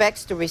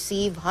expects to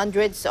receive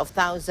hundreds of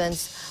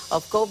thousands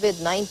of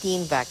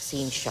COVID-19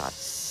 vaccine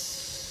shots.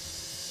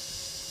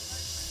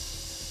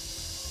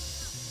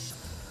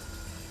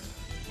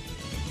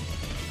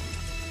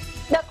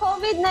 The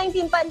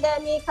COVID-19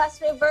 pandemic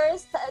has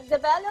reversed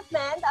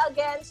development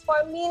against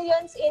for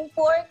millions in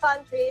poor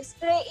countries,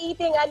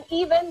 creating an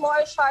even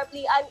more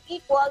sharply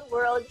unequal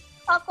world,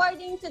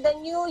 according to the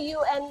new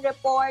UN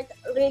report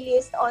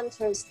released on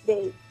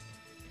Thursday.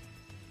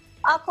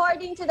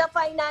 According to the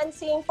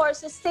Financing for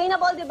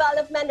Sustainable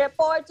Development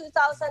Report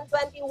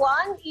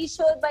 2021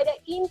 issued by the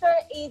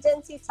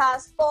Interagency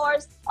Task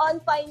Force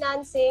on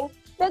Financing,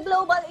 the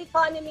global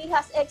economy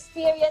has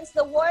experienced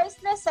the worst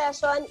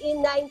recession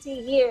in 90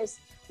 years,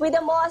 with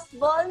the most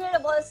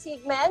vulnerable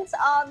segments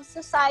of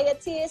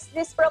societies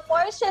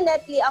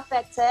disproportionately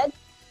affected,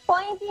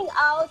 pointing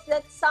out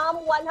that some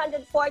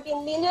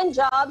 114 million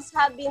jobs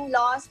have been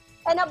lost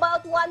and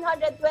about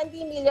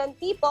 120 million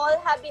people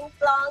have been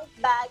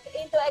plunged back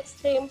into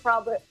extreme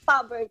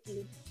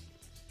poverty.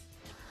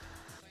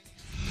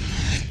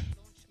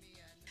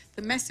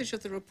 The message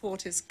of the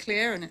report is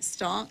clear and it's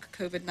stark.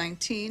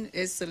 COVID-19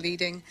 is the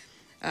leading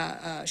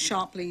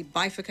sharply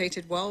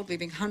bifurcated world,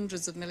 leaving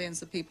hundreds of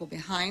millions of people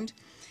behind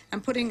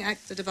and putting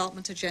the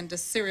development agenda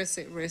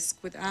seriously at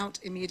risk without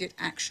immediate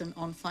action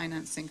on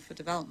financing for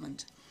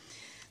development.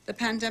 The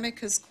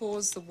pandemic has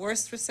caused the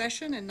worst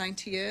recession in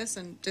 90 years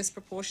and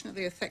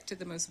disproportionately affected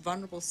the most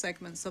vulnerable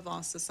segments of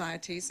our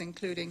societies,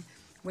 including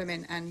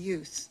women and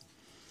youth.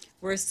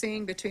 We're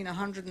seeing between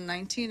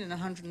 119 and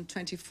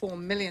 124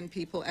 million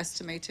people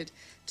estimated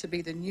to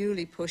be the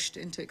newly pushed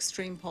into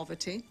extreme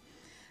poverty,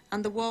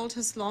 and the world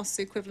has lost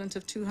the equivalent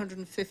of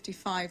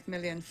 255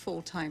 million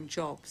full-time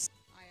jobs.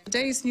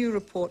 Today's new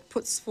report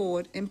puts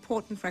forward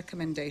important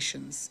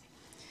recommendations.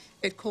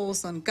 It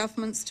calls on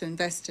governments to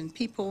invest in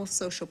people,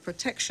 social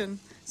protection,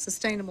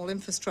 sustainable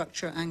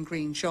infrastructure and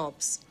green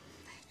jobs.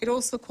 It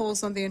also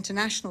calls on the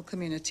international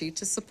community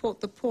to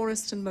support the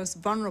poorest and most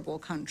vulnerable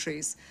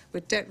countries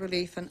with debt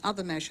relief and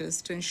other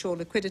measures to ensure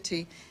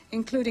liquidity,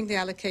 including the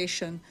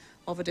allocation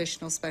of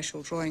additional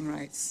special drawing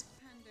rights.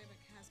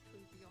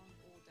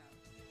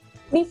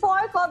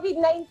 Before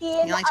COVID-19,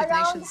 The United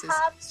around Nations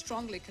half is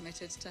strongly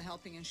committed to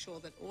helping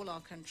ensure that all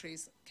our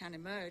countries can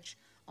emerge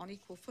on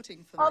equal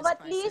footing from of this at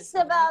crisis least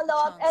and an equal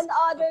developed chance and of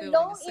other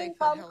building a safer,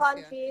 low-income healthier,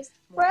 countries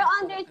more were equal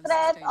under and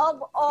threat of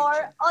sustainable or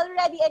future.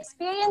 already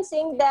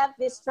experiencing debt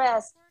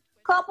distress,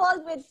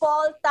 coupled with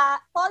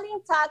falling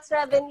tax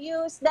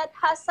revenues that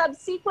has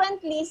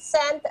subsequently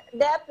sent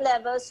debt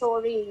levels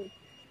soaring.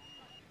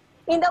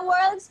 In the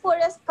world's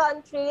poorest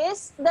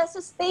countries, the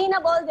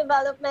Sustainable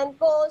Development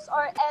Goals,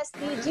 or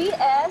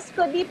SDGs,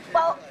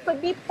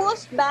 could be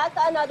pushed back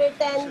another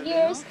 10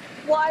 years,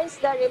 warns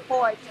the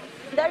report.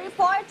 The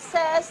report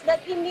says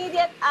that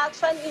immediate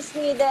action is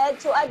needed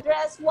to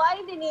address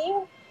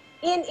widening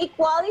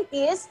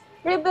inequalities,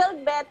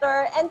 rebuild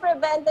better, and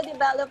prevent the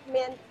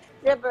development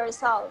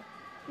reversal.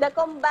 The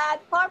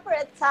combat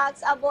corporate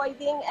tax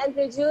avoiding and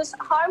reduce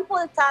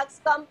harmful tax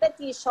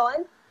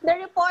competition, the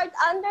report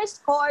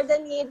underscored the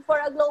need for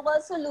a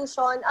global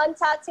solution on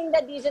taxing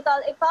the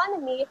digital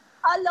economy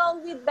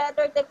along with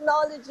better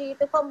technology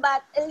to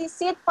combat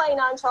illicit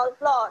financial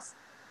flows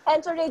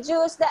and to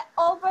reduce the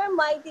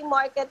overmighty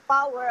market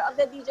power of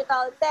the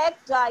digital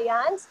tech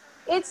giants.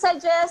 It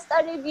suggests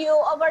a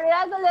review of a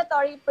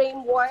regulatory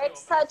framework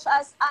such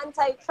as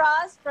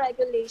antitrust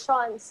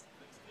regulations.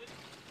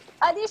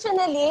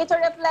 Additionally, to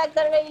reflect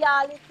the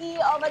reality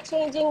of a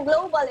changing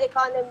global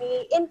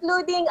economy,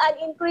 including an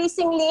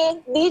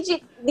increasingly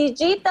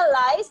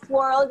digitalized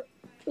world,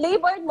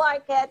 labor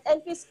market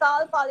and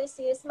fiscal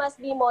policies must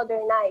be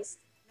modernized.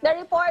 The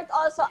report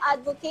also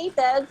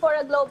advocated for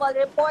a global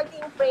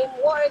reporting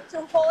framework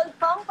to hold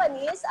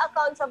companies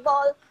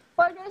accountable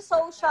for their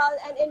social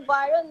and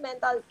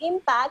environmental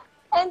impact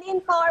and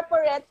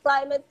incorporate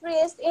climate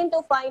risk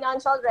into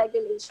financial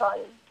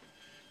regulation.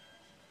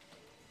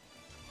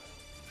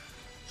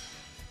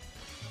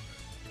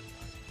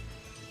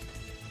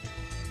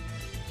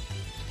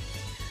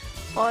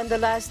 On the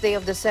last day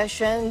of the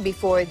session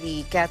before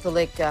the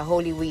Catholic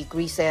Holy Week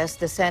recess,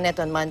 the Senate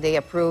on Monday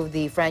approved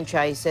the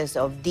franchises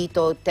of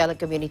Dito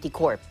Telecommunity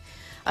Corp,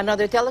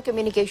 another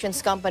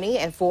telecommunications company,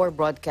 and 4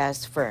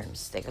 broadcast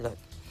firms. Take a look.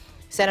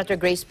 Senator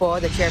Grace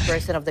Poe, the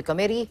chairperson of the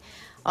Committee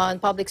on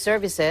Public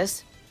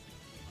Services,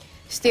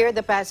 steered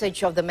the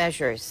passage of the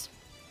measures.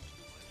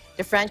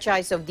 The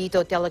franchise of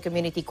Dito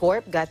Telecommunity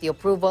Corp got the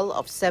approval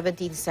of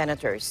 17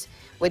 senators,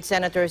 with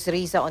Senators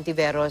Riza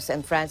Ontiveros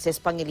and Francis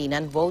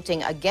Pangilinan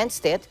voting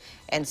against it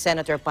and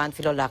Senator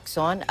Panfilo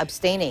Lacson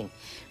abstaining.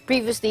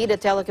 Previously, the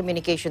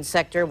telecommunications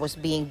sector was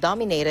being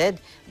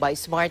dominated by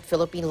Smart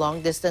Philippine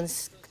Long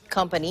Distance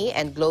Company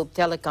and Globe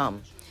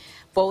Telecom.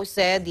 Poe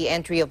said the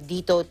entry of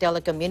Dito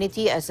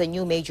Telecommunity as a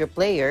new major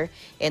player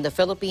in the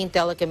Philippine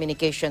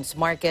telecommunications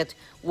market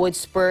would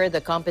spur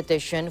the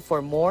competition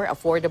for more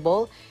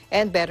affordable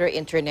and better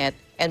internet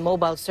and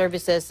mobile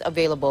services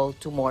available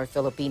to more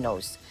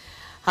Filipinos.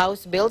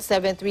 House Bill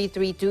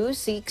 7332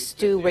 seeks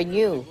to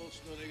renew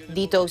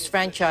Dito's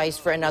franchise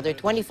for another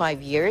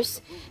 25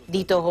 years.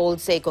 Dito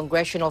holds a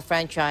congressional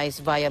franchise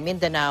via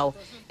Mindanao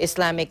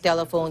Islamic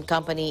Telephone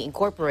Company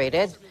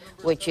Incorporated,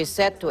 which is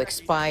set to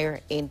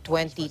expire in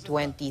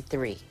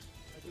 2023.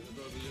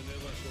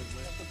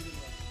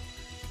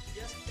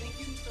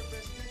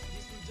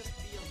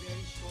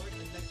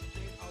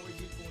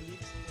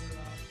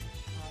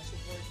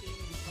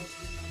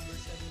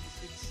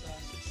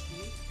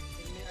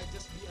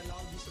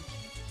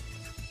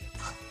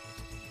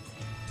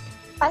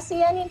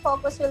 ASEAN in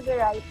Focus will be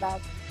right back.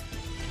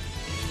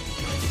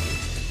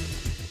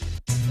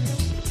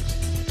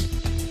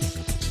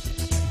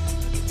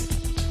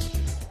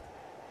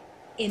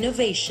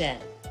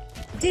 Innovation,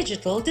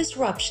 digital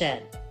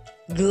disruption,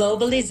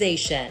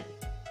 globalization.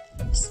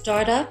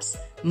 Startups,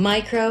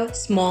 micro,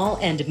 small,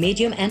 and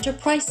medium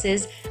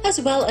enterprises, as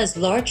well as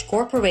large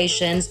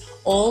corporations,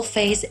 all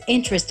face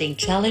interesting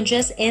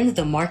challenges in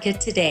the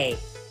market today.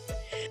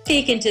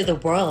 Peek into the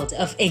world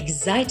of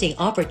exciting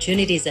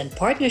opportunities and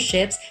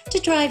partnerships to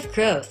drive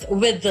growth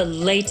with the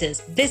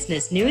latest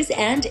business news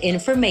and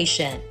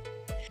information.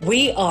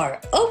 We are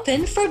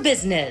open for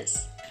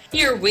business.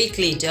 Your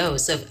weekly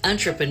dose of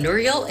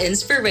entrepreneurial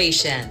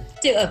inspiration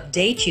to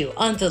update you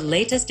on the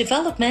latest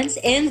developments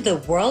in the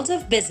world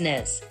of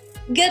business.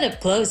 Get up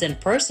close and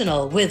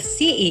personal with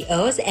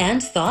CEOs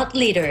and thought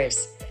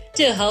leaders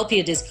to help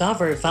you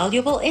discover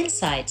valuable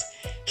insights.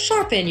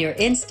 Sharpen your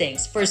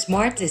instincts for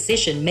smart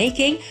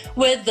decision-making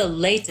with the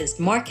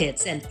latest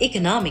markets and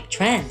economic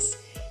trends,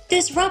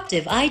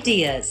 disruptive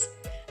ideas,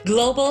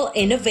 global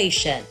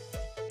innovation,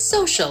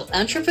 social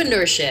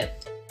entrepreneurship,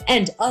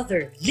 and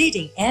other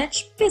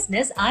leading-edge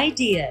business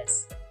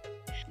ideas.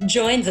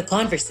 Join the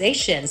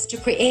conversations to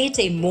create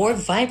a more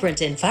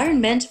vibrant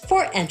environment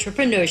for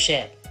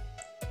entrepreneurship.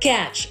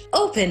 Catch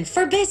Open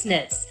for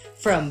Business,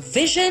 from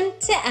vision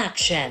to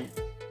action.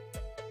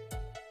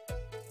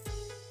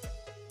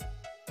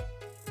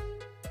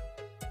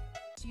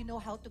 You know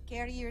how to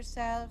carry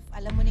yourself,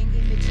 alam mo na yung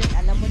image,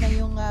 alam mo na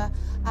yung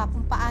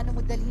kung paano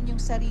mo dalhin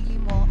yung sarili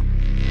mo.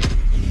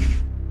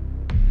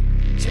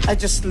 I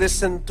just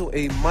listened to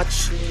a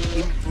much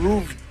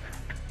improved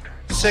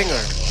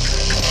singer.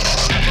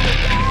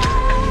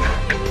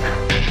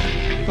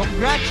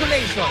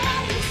 Congratulations!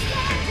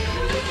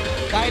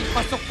 Dahil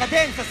pasok ka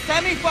din sa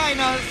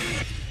semifinals,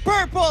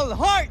 Purple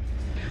Heart!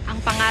 Ang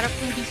pangarap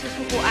kong di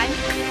susukuan,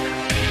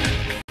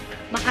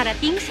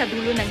 makarating sa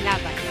dulo ng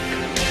laban.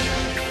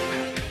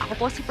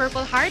 Ako po si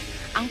Purple Heart,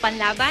 ang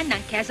panlaban ng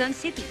Quezon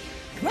City.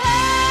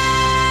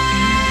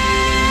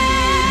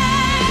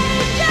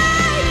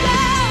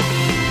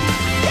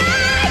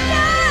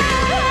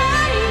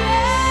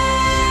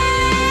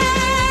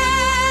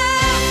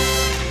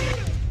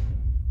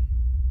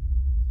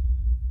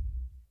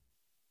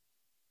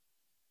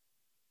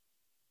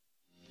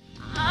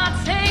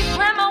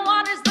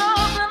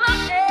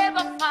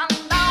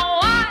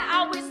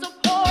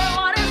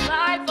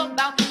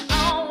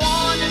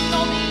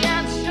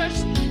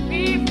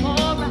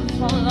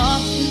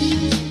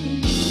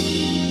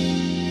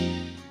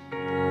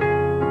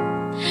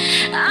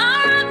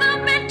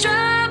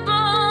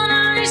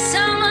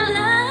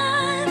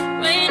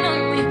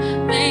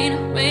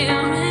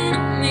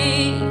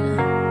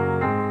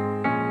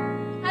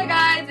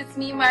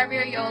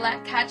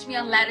 Catch me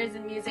on Letters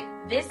and Music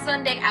this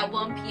Sunday at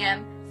 1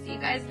 p.m. See you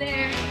guys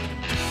there.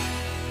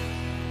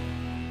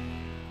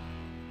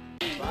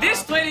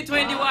 This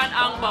 2021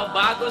 ang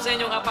mabago sa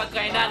inyong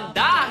kapagkainan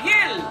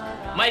dahil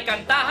may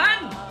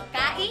kantahan,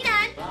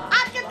 kainan,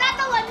 at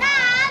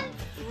katatawanan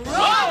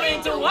roll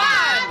into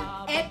one!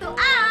 Ito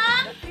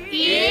ang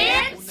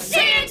It's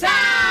Singing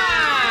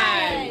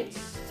Time!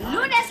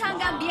 Lunes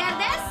hanggang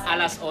Biyernes,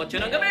 alas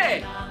 8 ng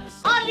gabi.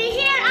 Only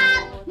here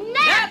at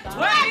Net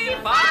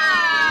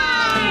 25!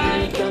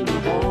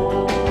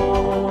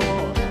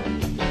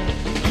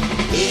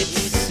 It's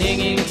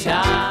singing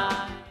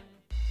time.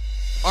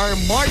 Our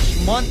March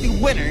monthly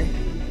winner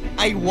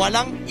ay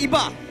walang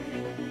iba,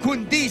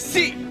 kundi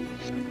si...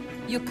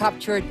 You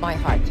captured my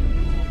heart.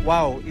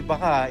 Wow, iba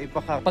ka, iba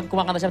ka. Pag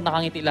kumakanta siya,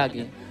 nakangiti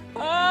lagi.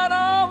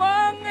 Para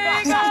bang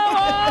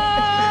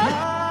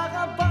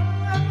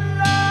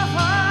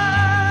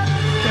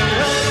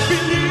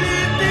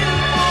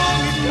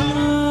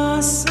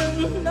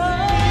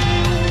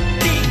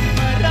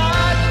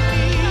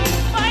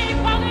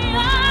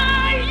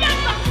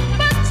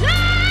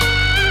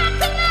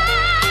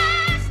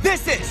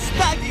This is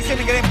Baggy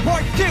Sinigaling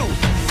Part 2,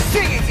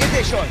 Singing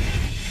Edition.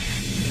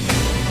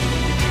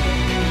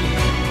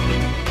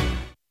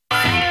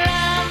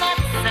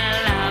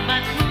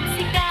 Salamat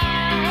musika,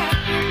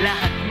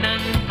 lahat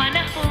ng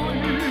panahon,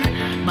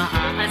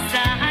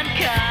 maaasahan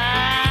ka.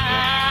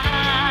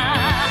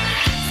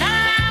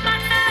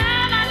 Salamat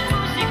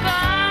musika,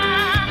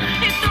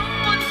 itong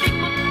munting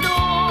mundo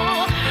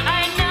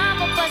ay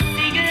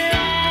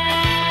napapasiglan.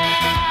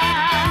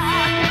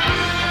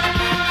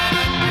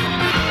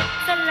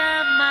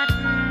 Salamat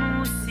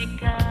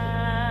musika.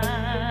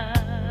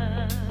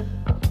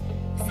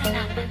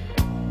 Salamat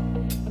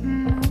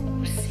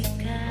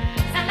musika.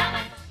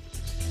 Salamat.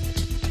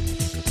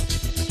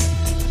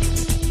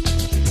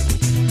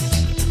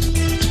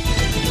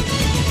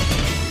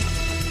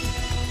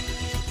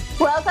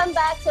 Welcome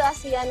back to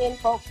ASEAN in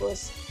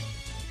Focus.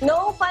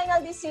 No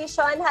final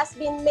decision has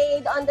been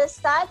made on the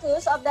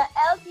status of the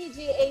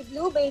LPGA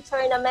Blue Bay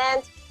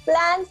tournament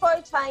planned for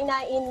China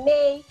in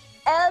May,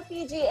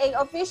 LPGA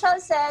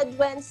officials said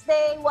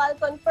Wednesday while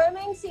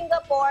confirming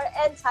Singapore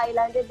and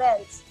Thailand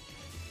events.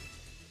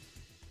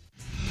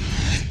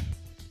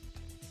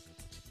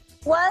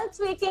 While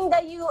tweaking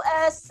the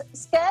U.S.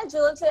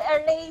 schedule to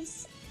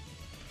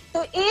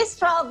ease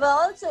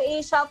travel to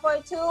Asia for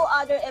 2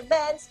 other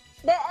events,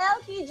 the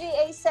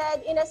LPGA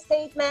said in a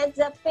statement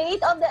the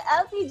fate of the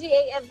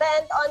LPGA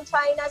event on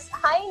China's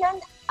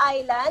Hainan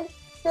Island,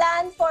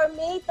 planned for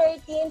May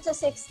 13 to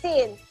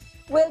 16,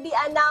 will be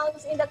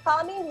announced in the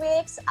coming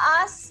weeks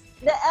as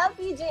the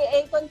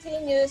LPGA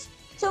continues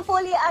to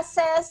fully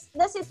assess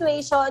the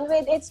situation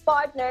with its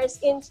partners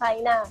in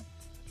China.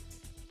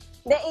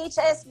 The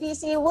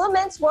HSBC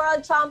Women's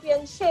World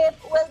Championship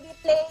will be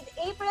played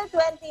April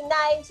 29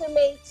 to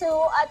May 2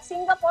 at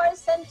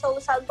Singapore's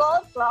Sentosa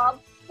Golf Club,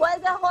 while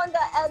the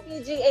Honda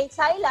LPGA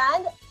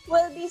Thailand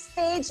will be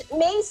staged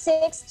May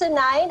 6 to 9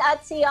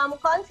 at Siam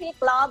Country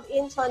Club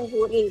in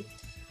Chonburi.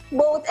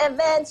 Both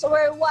events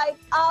were wiped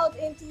out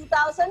in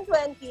 2020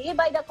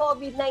 by the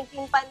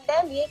COVID-19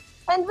 pandemic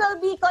and will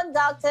be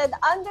conducted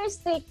under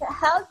strict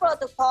health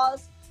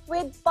protocols,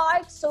 with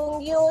Park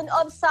Sung-yoon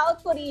of South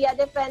Korea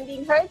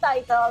defending her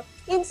title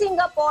in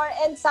Singapore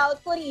and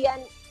South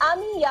Korean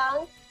Ami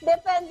Yang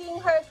defending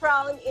her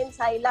crown in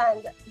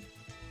Thailand.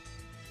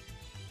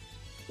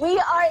 We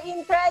are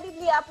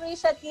incredibly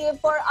appreciative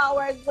for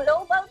our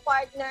global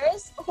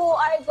partners who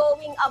are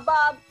going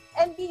above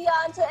and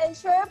beyond to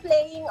ensure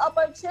playing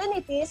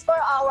opportunities for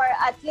our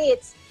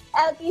athletes,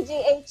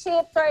 LPGA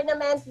Chief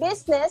Tournament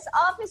Business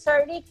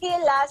Officer Ricky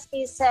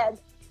Lasky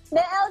said. The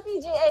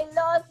LPGA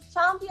Love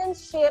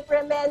Championship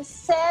remains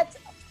set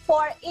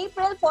for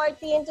April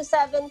 14 to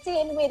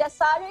 17 with a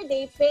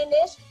Saturday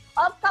finish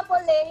of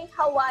Kapolei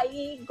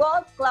Hawaii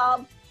Golf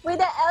Club,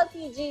 with the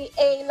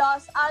LPGA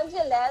Los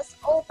Angeles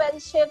Open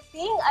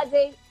shifting a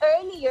day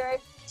earlier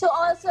to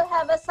also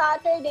have a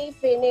Saturday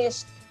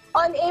finish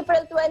on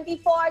April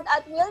 24th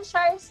at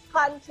Wilshire's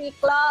Country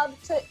Club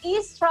to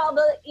ease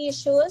travel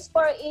issues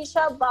for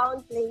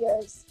Asia-bound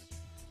players.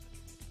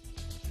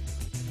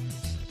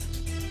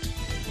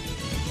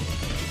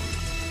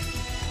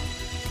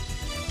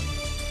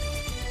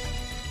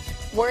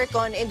 Work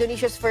on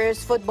Indonesia's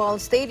first football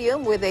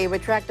stadium with a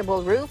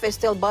retractable roof is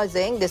still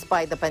buzzing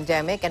despite the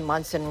pandemic and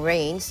monsoon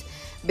rains.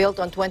 Built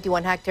on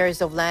 21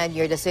 hectares of land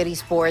near the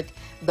city's port,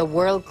 the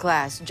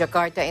world-class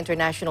Jakarta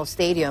International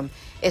Stadium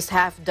is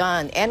half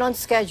done and on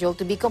schedule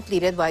to be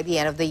completed by the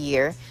end of the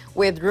year,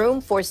 with room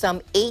for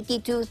some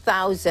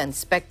 82,000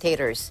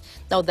 spectators.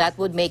 Now, that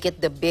would make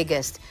it the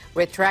biggest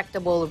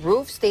retractable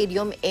roof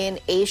stadium in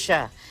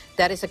Asia.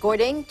 That is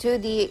according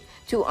to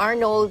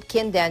Arnold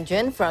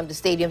Kindanjan from the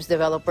stadium's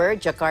developer,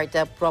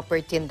 Jakarta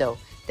Propertindo.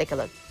 Take a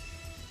look.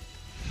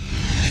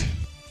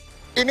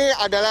 Ini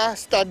adalah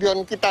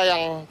stadion kita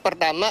yang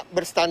pertama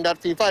berstandar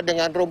FIFA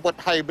dengan rumput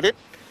hybrid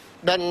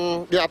dan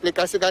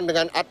diaplikasikan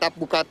dengan atap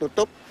buka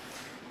tutup,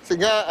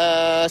 sehingga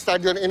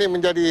stadion ini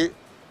menjadi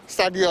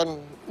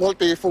stadion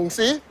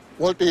multifungsi,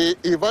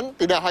 multi-event,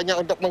 tidak hanya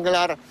untuk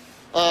menggelar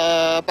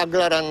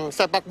pagelaran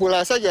sepak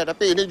bola saja,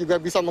 tapi ini juga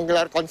bisa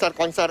menggelar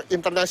konser-konser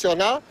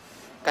internasional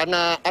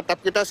karena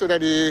atap kita sudah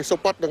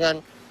disupport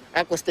dengan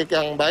akustik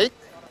yang baik.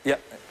 Ya,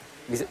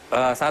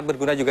 sangat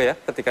berguna juga ya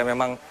ketika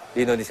memang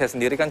di Indonesia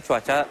sendiri kan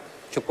cuaca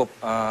cukup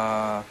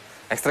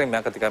ekstrim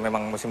ya, ketika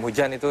memang musim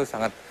hujan itu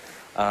sangat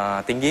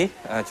tinggi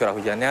curah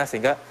hujannya,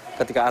 sehingga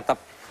ketika atap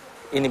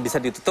ini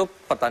bisa ditutup,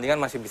 pertandingan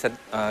masih bisa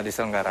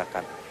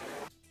diselenggarakan.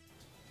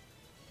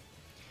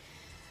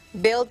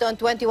 Built on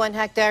 21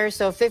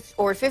 hectares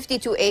or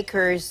 52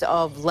 acres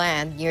of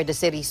land near the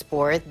city's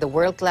port, the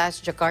world-class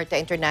Jakarta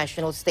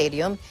International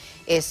Stadium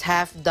is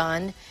half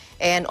done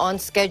and on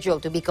schedule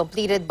to be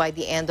completed by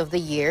the end of the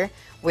year,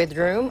 with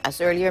room,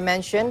 as earlier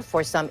mentioned,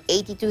 for some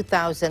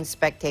 82,000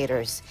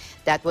 spectators.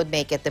 That would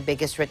make it the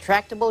biggest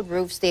retractable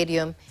roof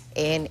stadium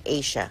in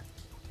Asia.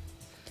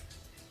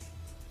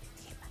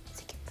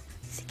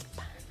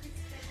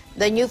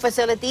 The new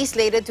facility,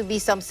 slated to be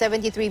some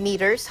 73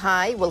 meters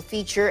high, will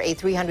feature a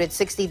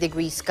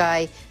 360-degree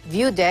sky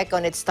view deck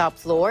on its top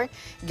floor,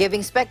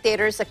 giving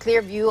spectators a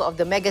clear view of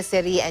the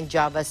megacity and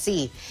Java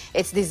Sea.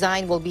 Its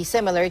design will be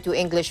similar to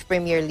English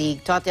Premier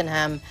League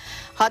Tottenham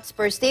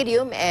Hotspur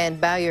Stadium and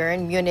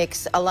Bayern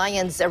Munich's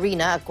Allianz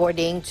Arena,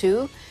 according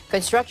to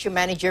construction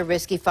manager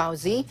Rizky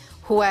Fauzi,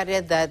 who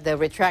added that the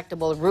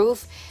retractable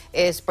roof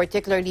is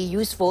particularly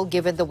useful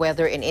given the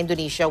weather in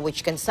Indonesia,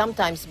 which can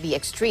sometimes be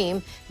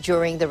extreme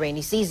during the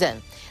rainy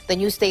season. The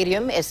new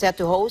stadium is set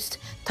to host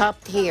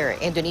top-tier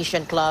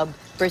Indonesian club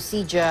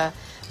Persija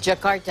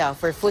Jakarta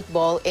for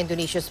football,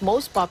 Indonesia's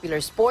most popular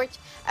sport,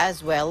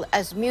 as well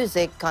as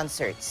music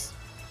concerts.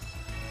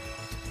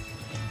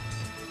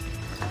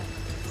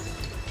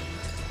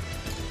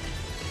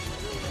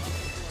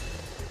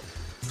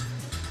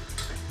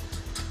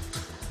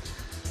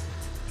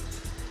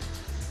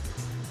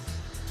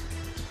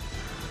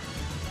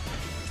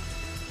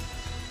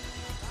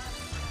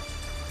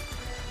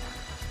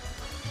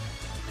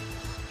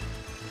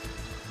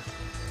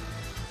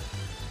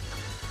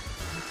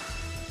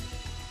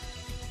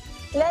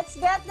 Let's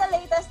get the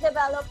latest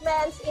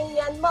developments in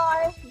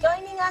Myanmar.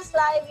 Joining us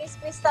live is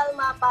Crystal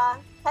Mapa.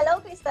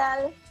 Hello,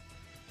 Crystal.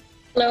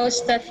 Hello,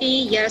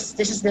 Steffi. Yes,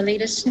 this is the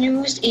latest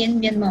news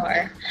in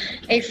Myanmar.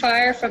 A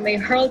fire from a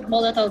hurled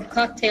Molotov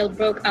cocktail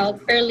broke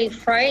out early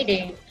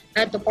Friday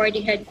at the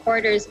party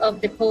headquarters of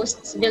the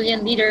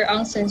post-civilian leader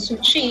Aung San Suu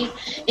Kyi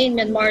in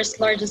Myanmar's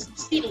largest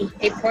city,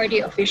 a party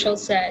official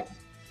said.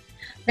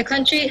 The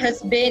country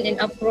has been in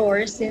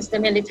uproar since the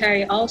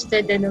military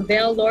ousted the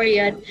Nobel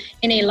laureate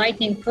in a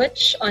lightning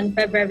putsch on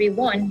February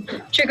 1,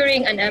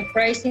 triggering an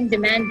uprising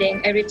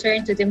demanding a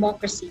return to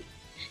democracy.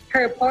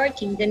 Her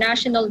party, the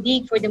National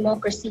League for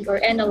Democracy, or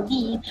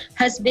NLD,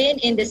 has been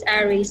in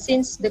disarray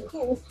since the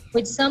coup,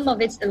 with some of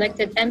its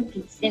elected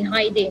MPs in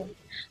hiding.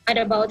 At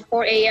about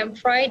 4 a.m.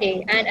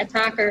 Friday, an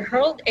attacker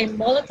hurled a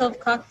Molotov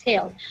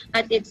cocktail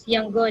at its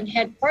Yangon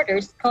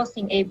headquarters,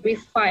 causing a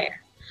brief fire.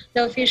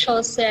 The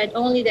officials said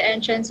only the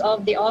entrance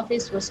of the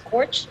office was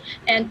scorched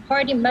and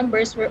party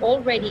members were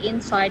already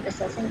inside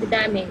assessing the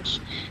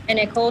damage. And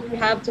I quote, "We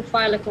have to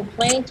file a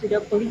complaint to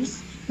the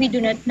police. We do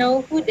not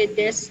know who did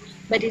this,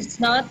 but it's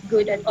not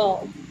good at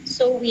all."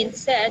 So we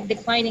instead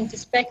declining to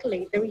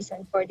speculate the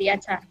reason for the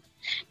attack.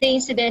 The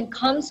incident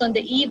comes on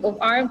the eve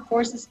of Armed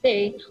Forces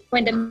Day,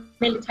 when the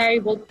military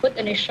will put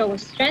on a show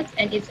of strength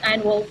and its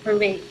annual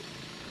parade.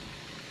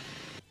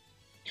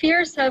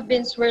 Fears have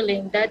been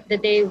swirling that the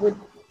day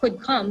could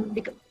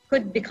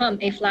become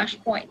a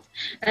flashpoint.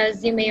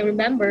 As you may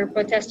remember,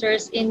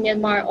 protesters in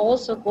Myanmar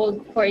also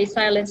called for a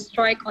silent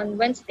strike on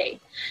Wednesday.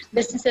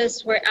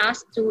 Businesses were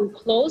asked to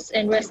close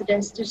and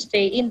residents to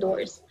stay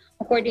indoors.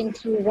 According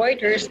to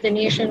Reuters, the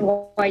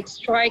nationwide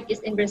strike is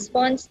in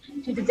response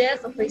to the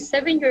death of a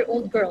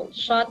 7-year-old girl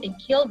shot and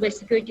killed by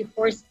security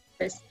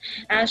forces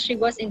as she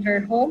was in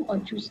her home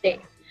on Tuesday.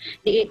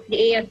 The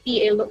AAPP,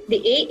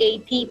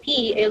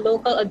 a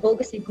local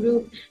advocacy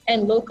group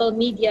and local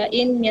media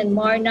in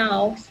Myanmar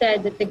now,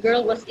 said that the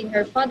girl was in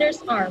her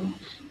father's arm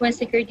when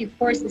security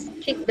forces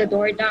kicked the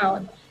door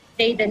down.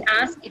 They then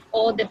asked if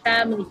all the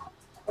family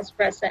was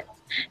present.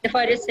 The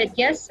father said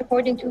yes,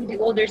 according to the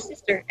older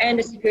sister, and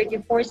the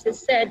security forces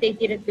said they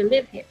didn't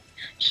believe him,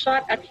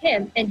 shot at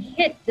him and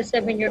hit the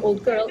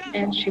 7-year-old girl,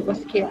 and she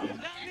was killed.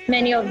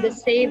 Many of the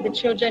Save the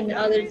Children and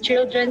other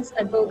children's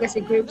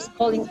advocacy groups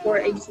calling for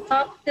a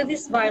stop to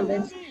this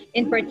violence,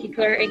 in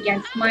particular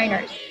against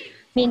minors.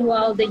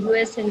 Meanwhile, the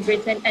US and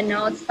Britain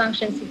announced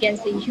sanctions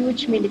against a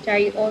huge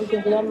military-owned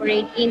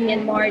conglomerate in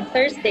Myanmar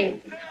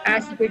Thursday,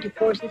 as security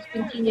forces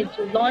continued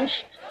to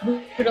launch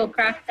brutal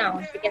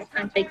crackdowns against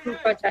anti-coup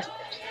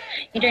protesters.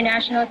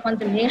 International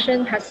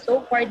condemnation has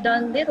so far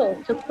done little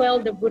to quell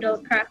the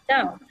brutal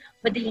crackdown,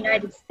 but the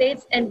United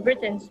States and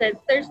Britain said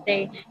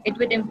Thursday it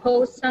would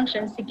impose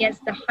sanctions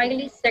against the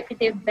highly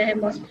secretive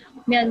behemoth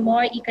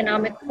Myanmar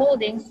Economic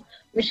Holdings,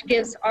 which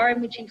gives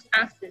army chiefs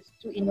access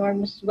to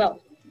enormous wealth.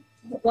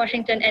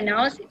 Washington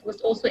announced it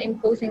was also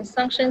imposing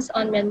sanctions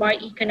on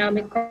Myanmar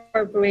Economic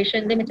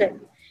Corporation Limited.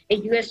 A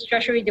U.S.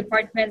 Treasury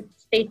Department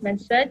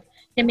statement said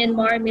the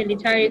Myanmar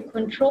military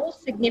controls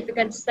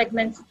significant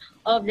segments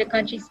of the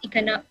country's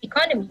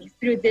economy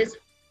through these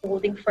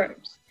holding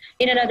firms.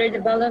 In another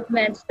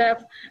development,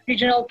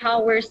 regional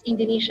powers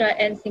Indonesia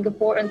and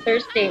Singapore on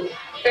Thursday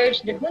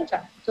urged the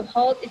junta to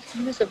halt its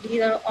use of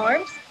lethal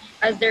arms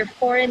as their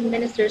foreign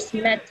ministers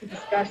met to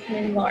discuss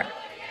Myanmar.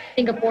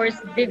 Singapore's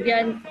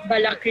Vivian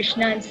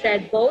Balakrishnan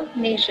said both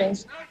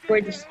nations were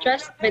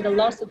distressed by the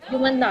loss of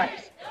human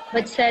lives,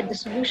 but said the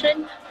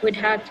solution would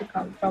have to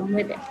come from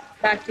within.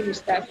 Back to you,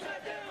 Steph.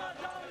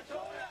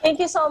 Thank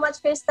you so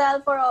much,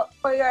 Crystal,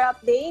 for your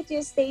update.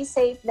 You stay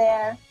safe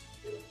there.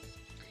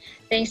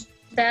 Thanks,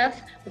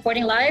 Steph,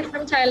 reporting live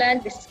from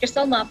Thailand, this is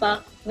Crystal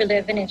Mapa. We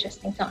live in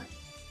interesting times.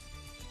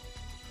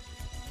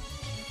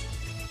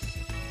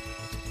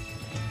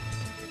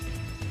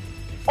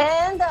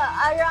 And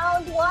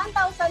around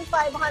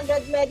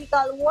 1,500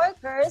 medical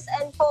workers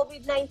and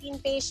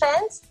COVID-19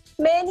 patients,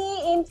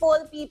 many in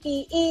full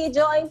PPE,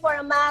 joined for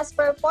a mass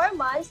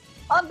performance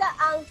of the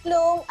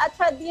angklung, a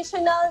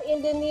traditional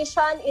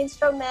Indonesian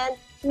instrument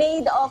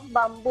made of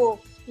bamboo.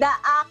 The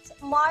act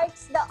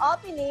marks the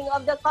opening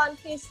of the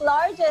country's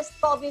largest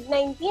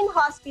COVID-19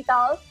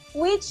 hospital,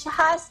 which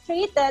has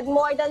treated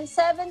more than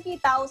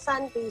 70,000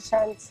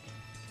 patients.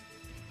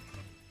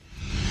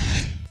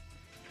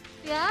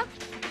 Siap?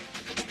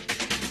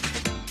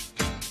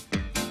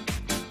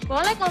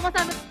 Boleh kalau mau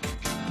sambil...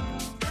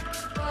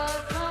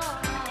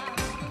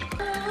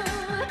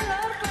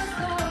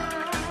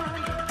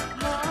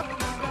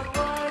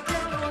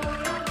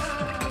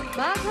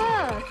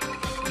 Bagus.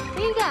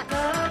 3.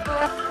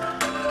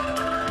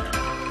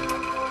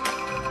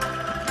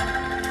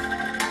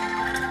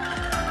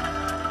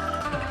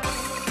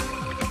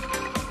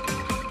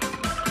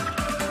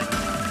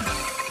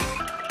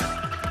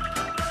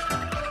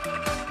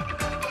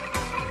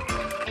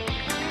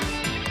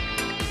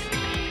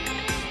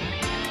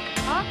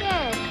 Oke,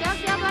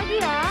 siap-siap lagi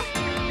ya.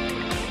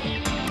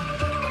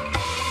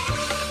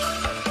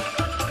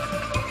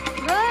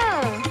 Go.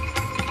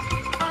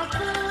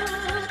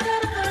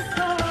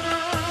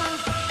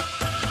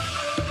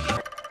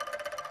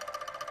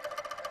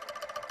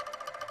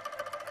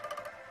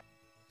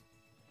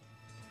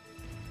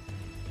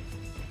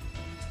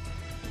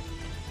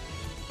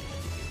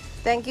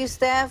 Thank you,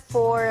 Steph,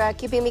 for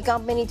keeping me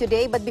company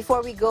today. But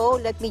before we go,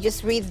 let me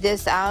just read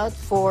this out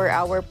for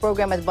our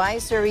program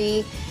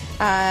advisory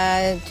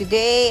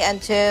today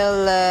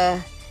until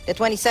the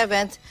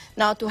 27th.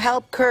 Now, to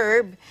help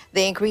curb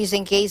the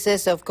increasing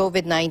cases of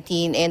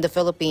COVID-19 in the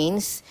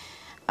Philippines,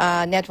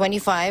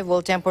 Net25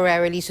 will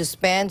temporarily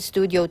suspend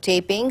studio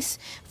tapings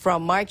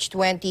from March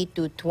 20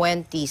 to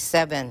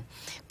 27.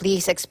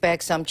 Please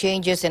expect some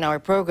changes in our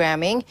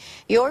programming.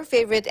 Your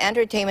favorite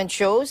entertainment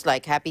shows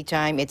like Happy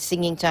Time, It's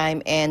Singing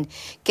Time, and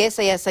Que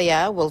Saya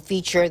Saya will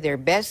feature their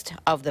best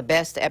of the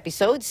best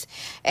episodes.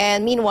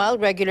 And meanwhile,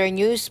 regular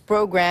news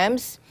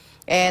programs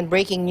and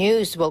breaking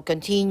news will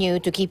continue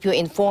to keep you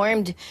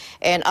informed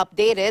and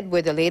updated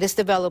with the latest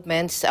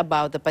developments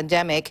about the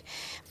pandemic.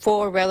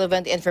 For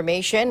relevant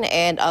information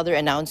and other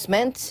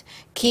announcements,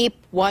 keep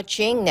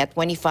watching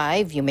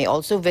Net25. You may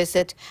also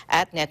visit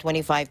at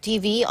Net25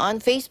 TV on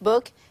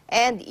Facebook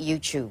and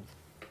YouTube.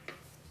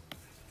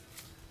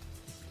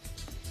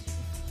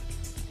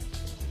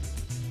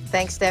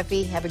 Thanks,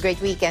 Steffi. Have a great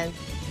weekend.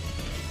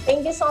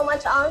 Thank you so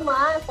much,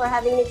 Alma, for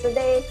having me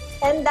today.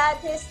 And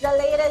that is the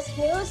latest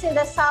news in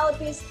the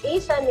Southeast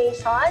Asian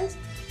nations.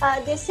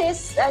 This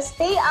is a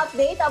stay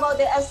update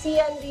about the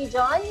ASEAN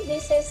region.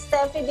 This is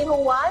Steffi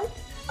Dihuan,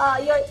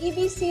 your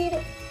EBC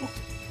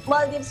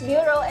Maldives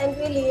Bureau, and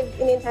we live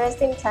in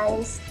interesting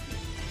times.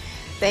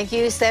 Thank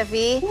you,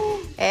 Steffi.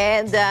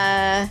 And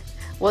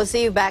we'll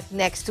see you back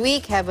next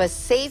week. Have a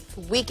safe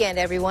weekend,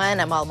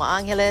 everyone. I'm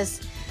Alma Angeles,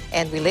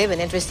 and we live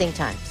in interesting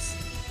times.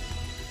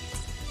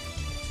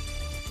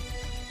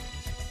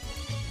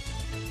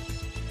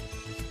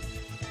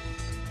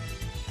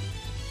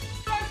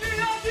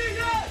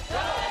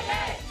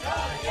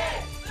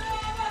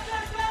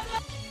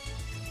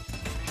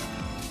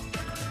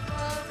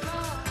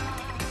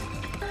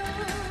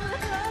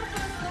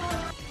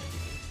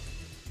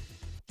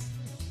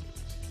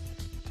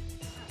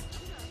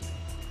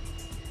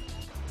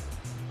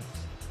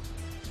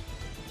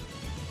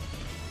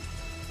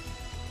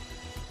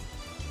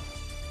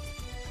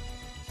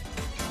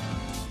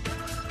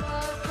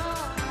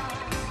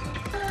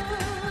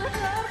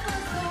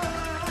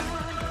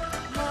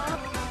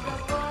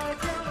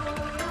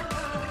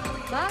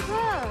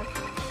 Bagus.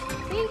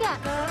 3.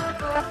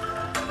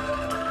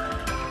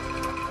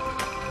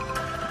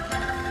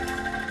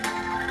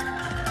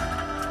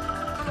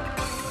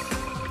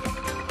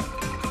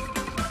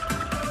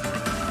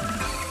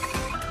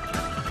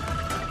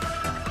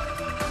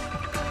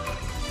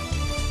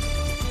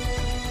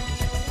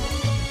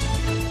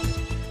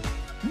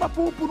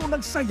 Mapupuno ng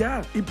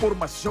saya,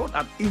 impormasyon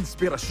at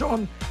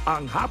inspirasyon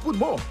ang hapon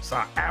mo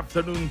sa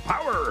Afternoon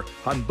Power.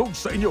 Handog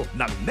sa inyo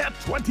ng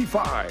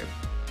Net25.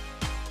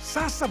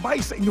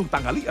 Sasabay sa inyong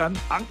tanghalian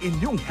ang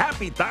inyong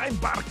Happy Time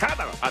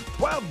Barkada at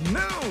 12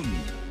 noon.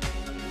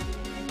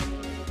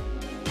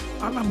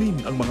 Alamin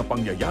ang mga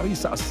pangyayari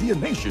sa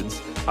ASEAN nations,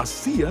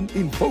 ASEAN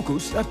in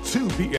Focus at 2 p.m.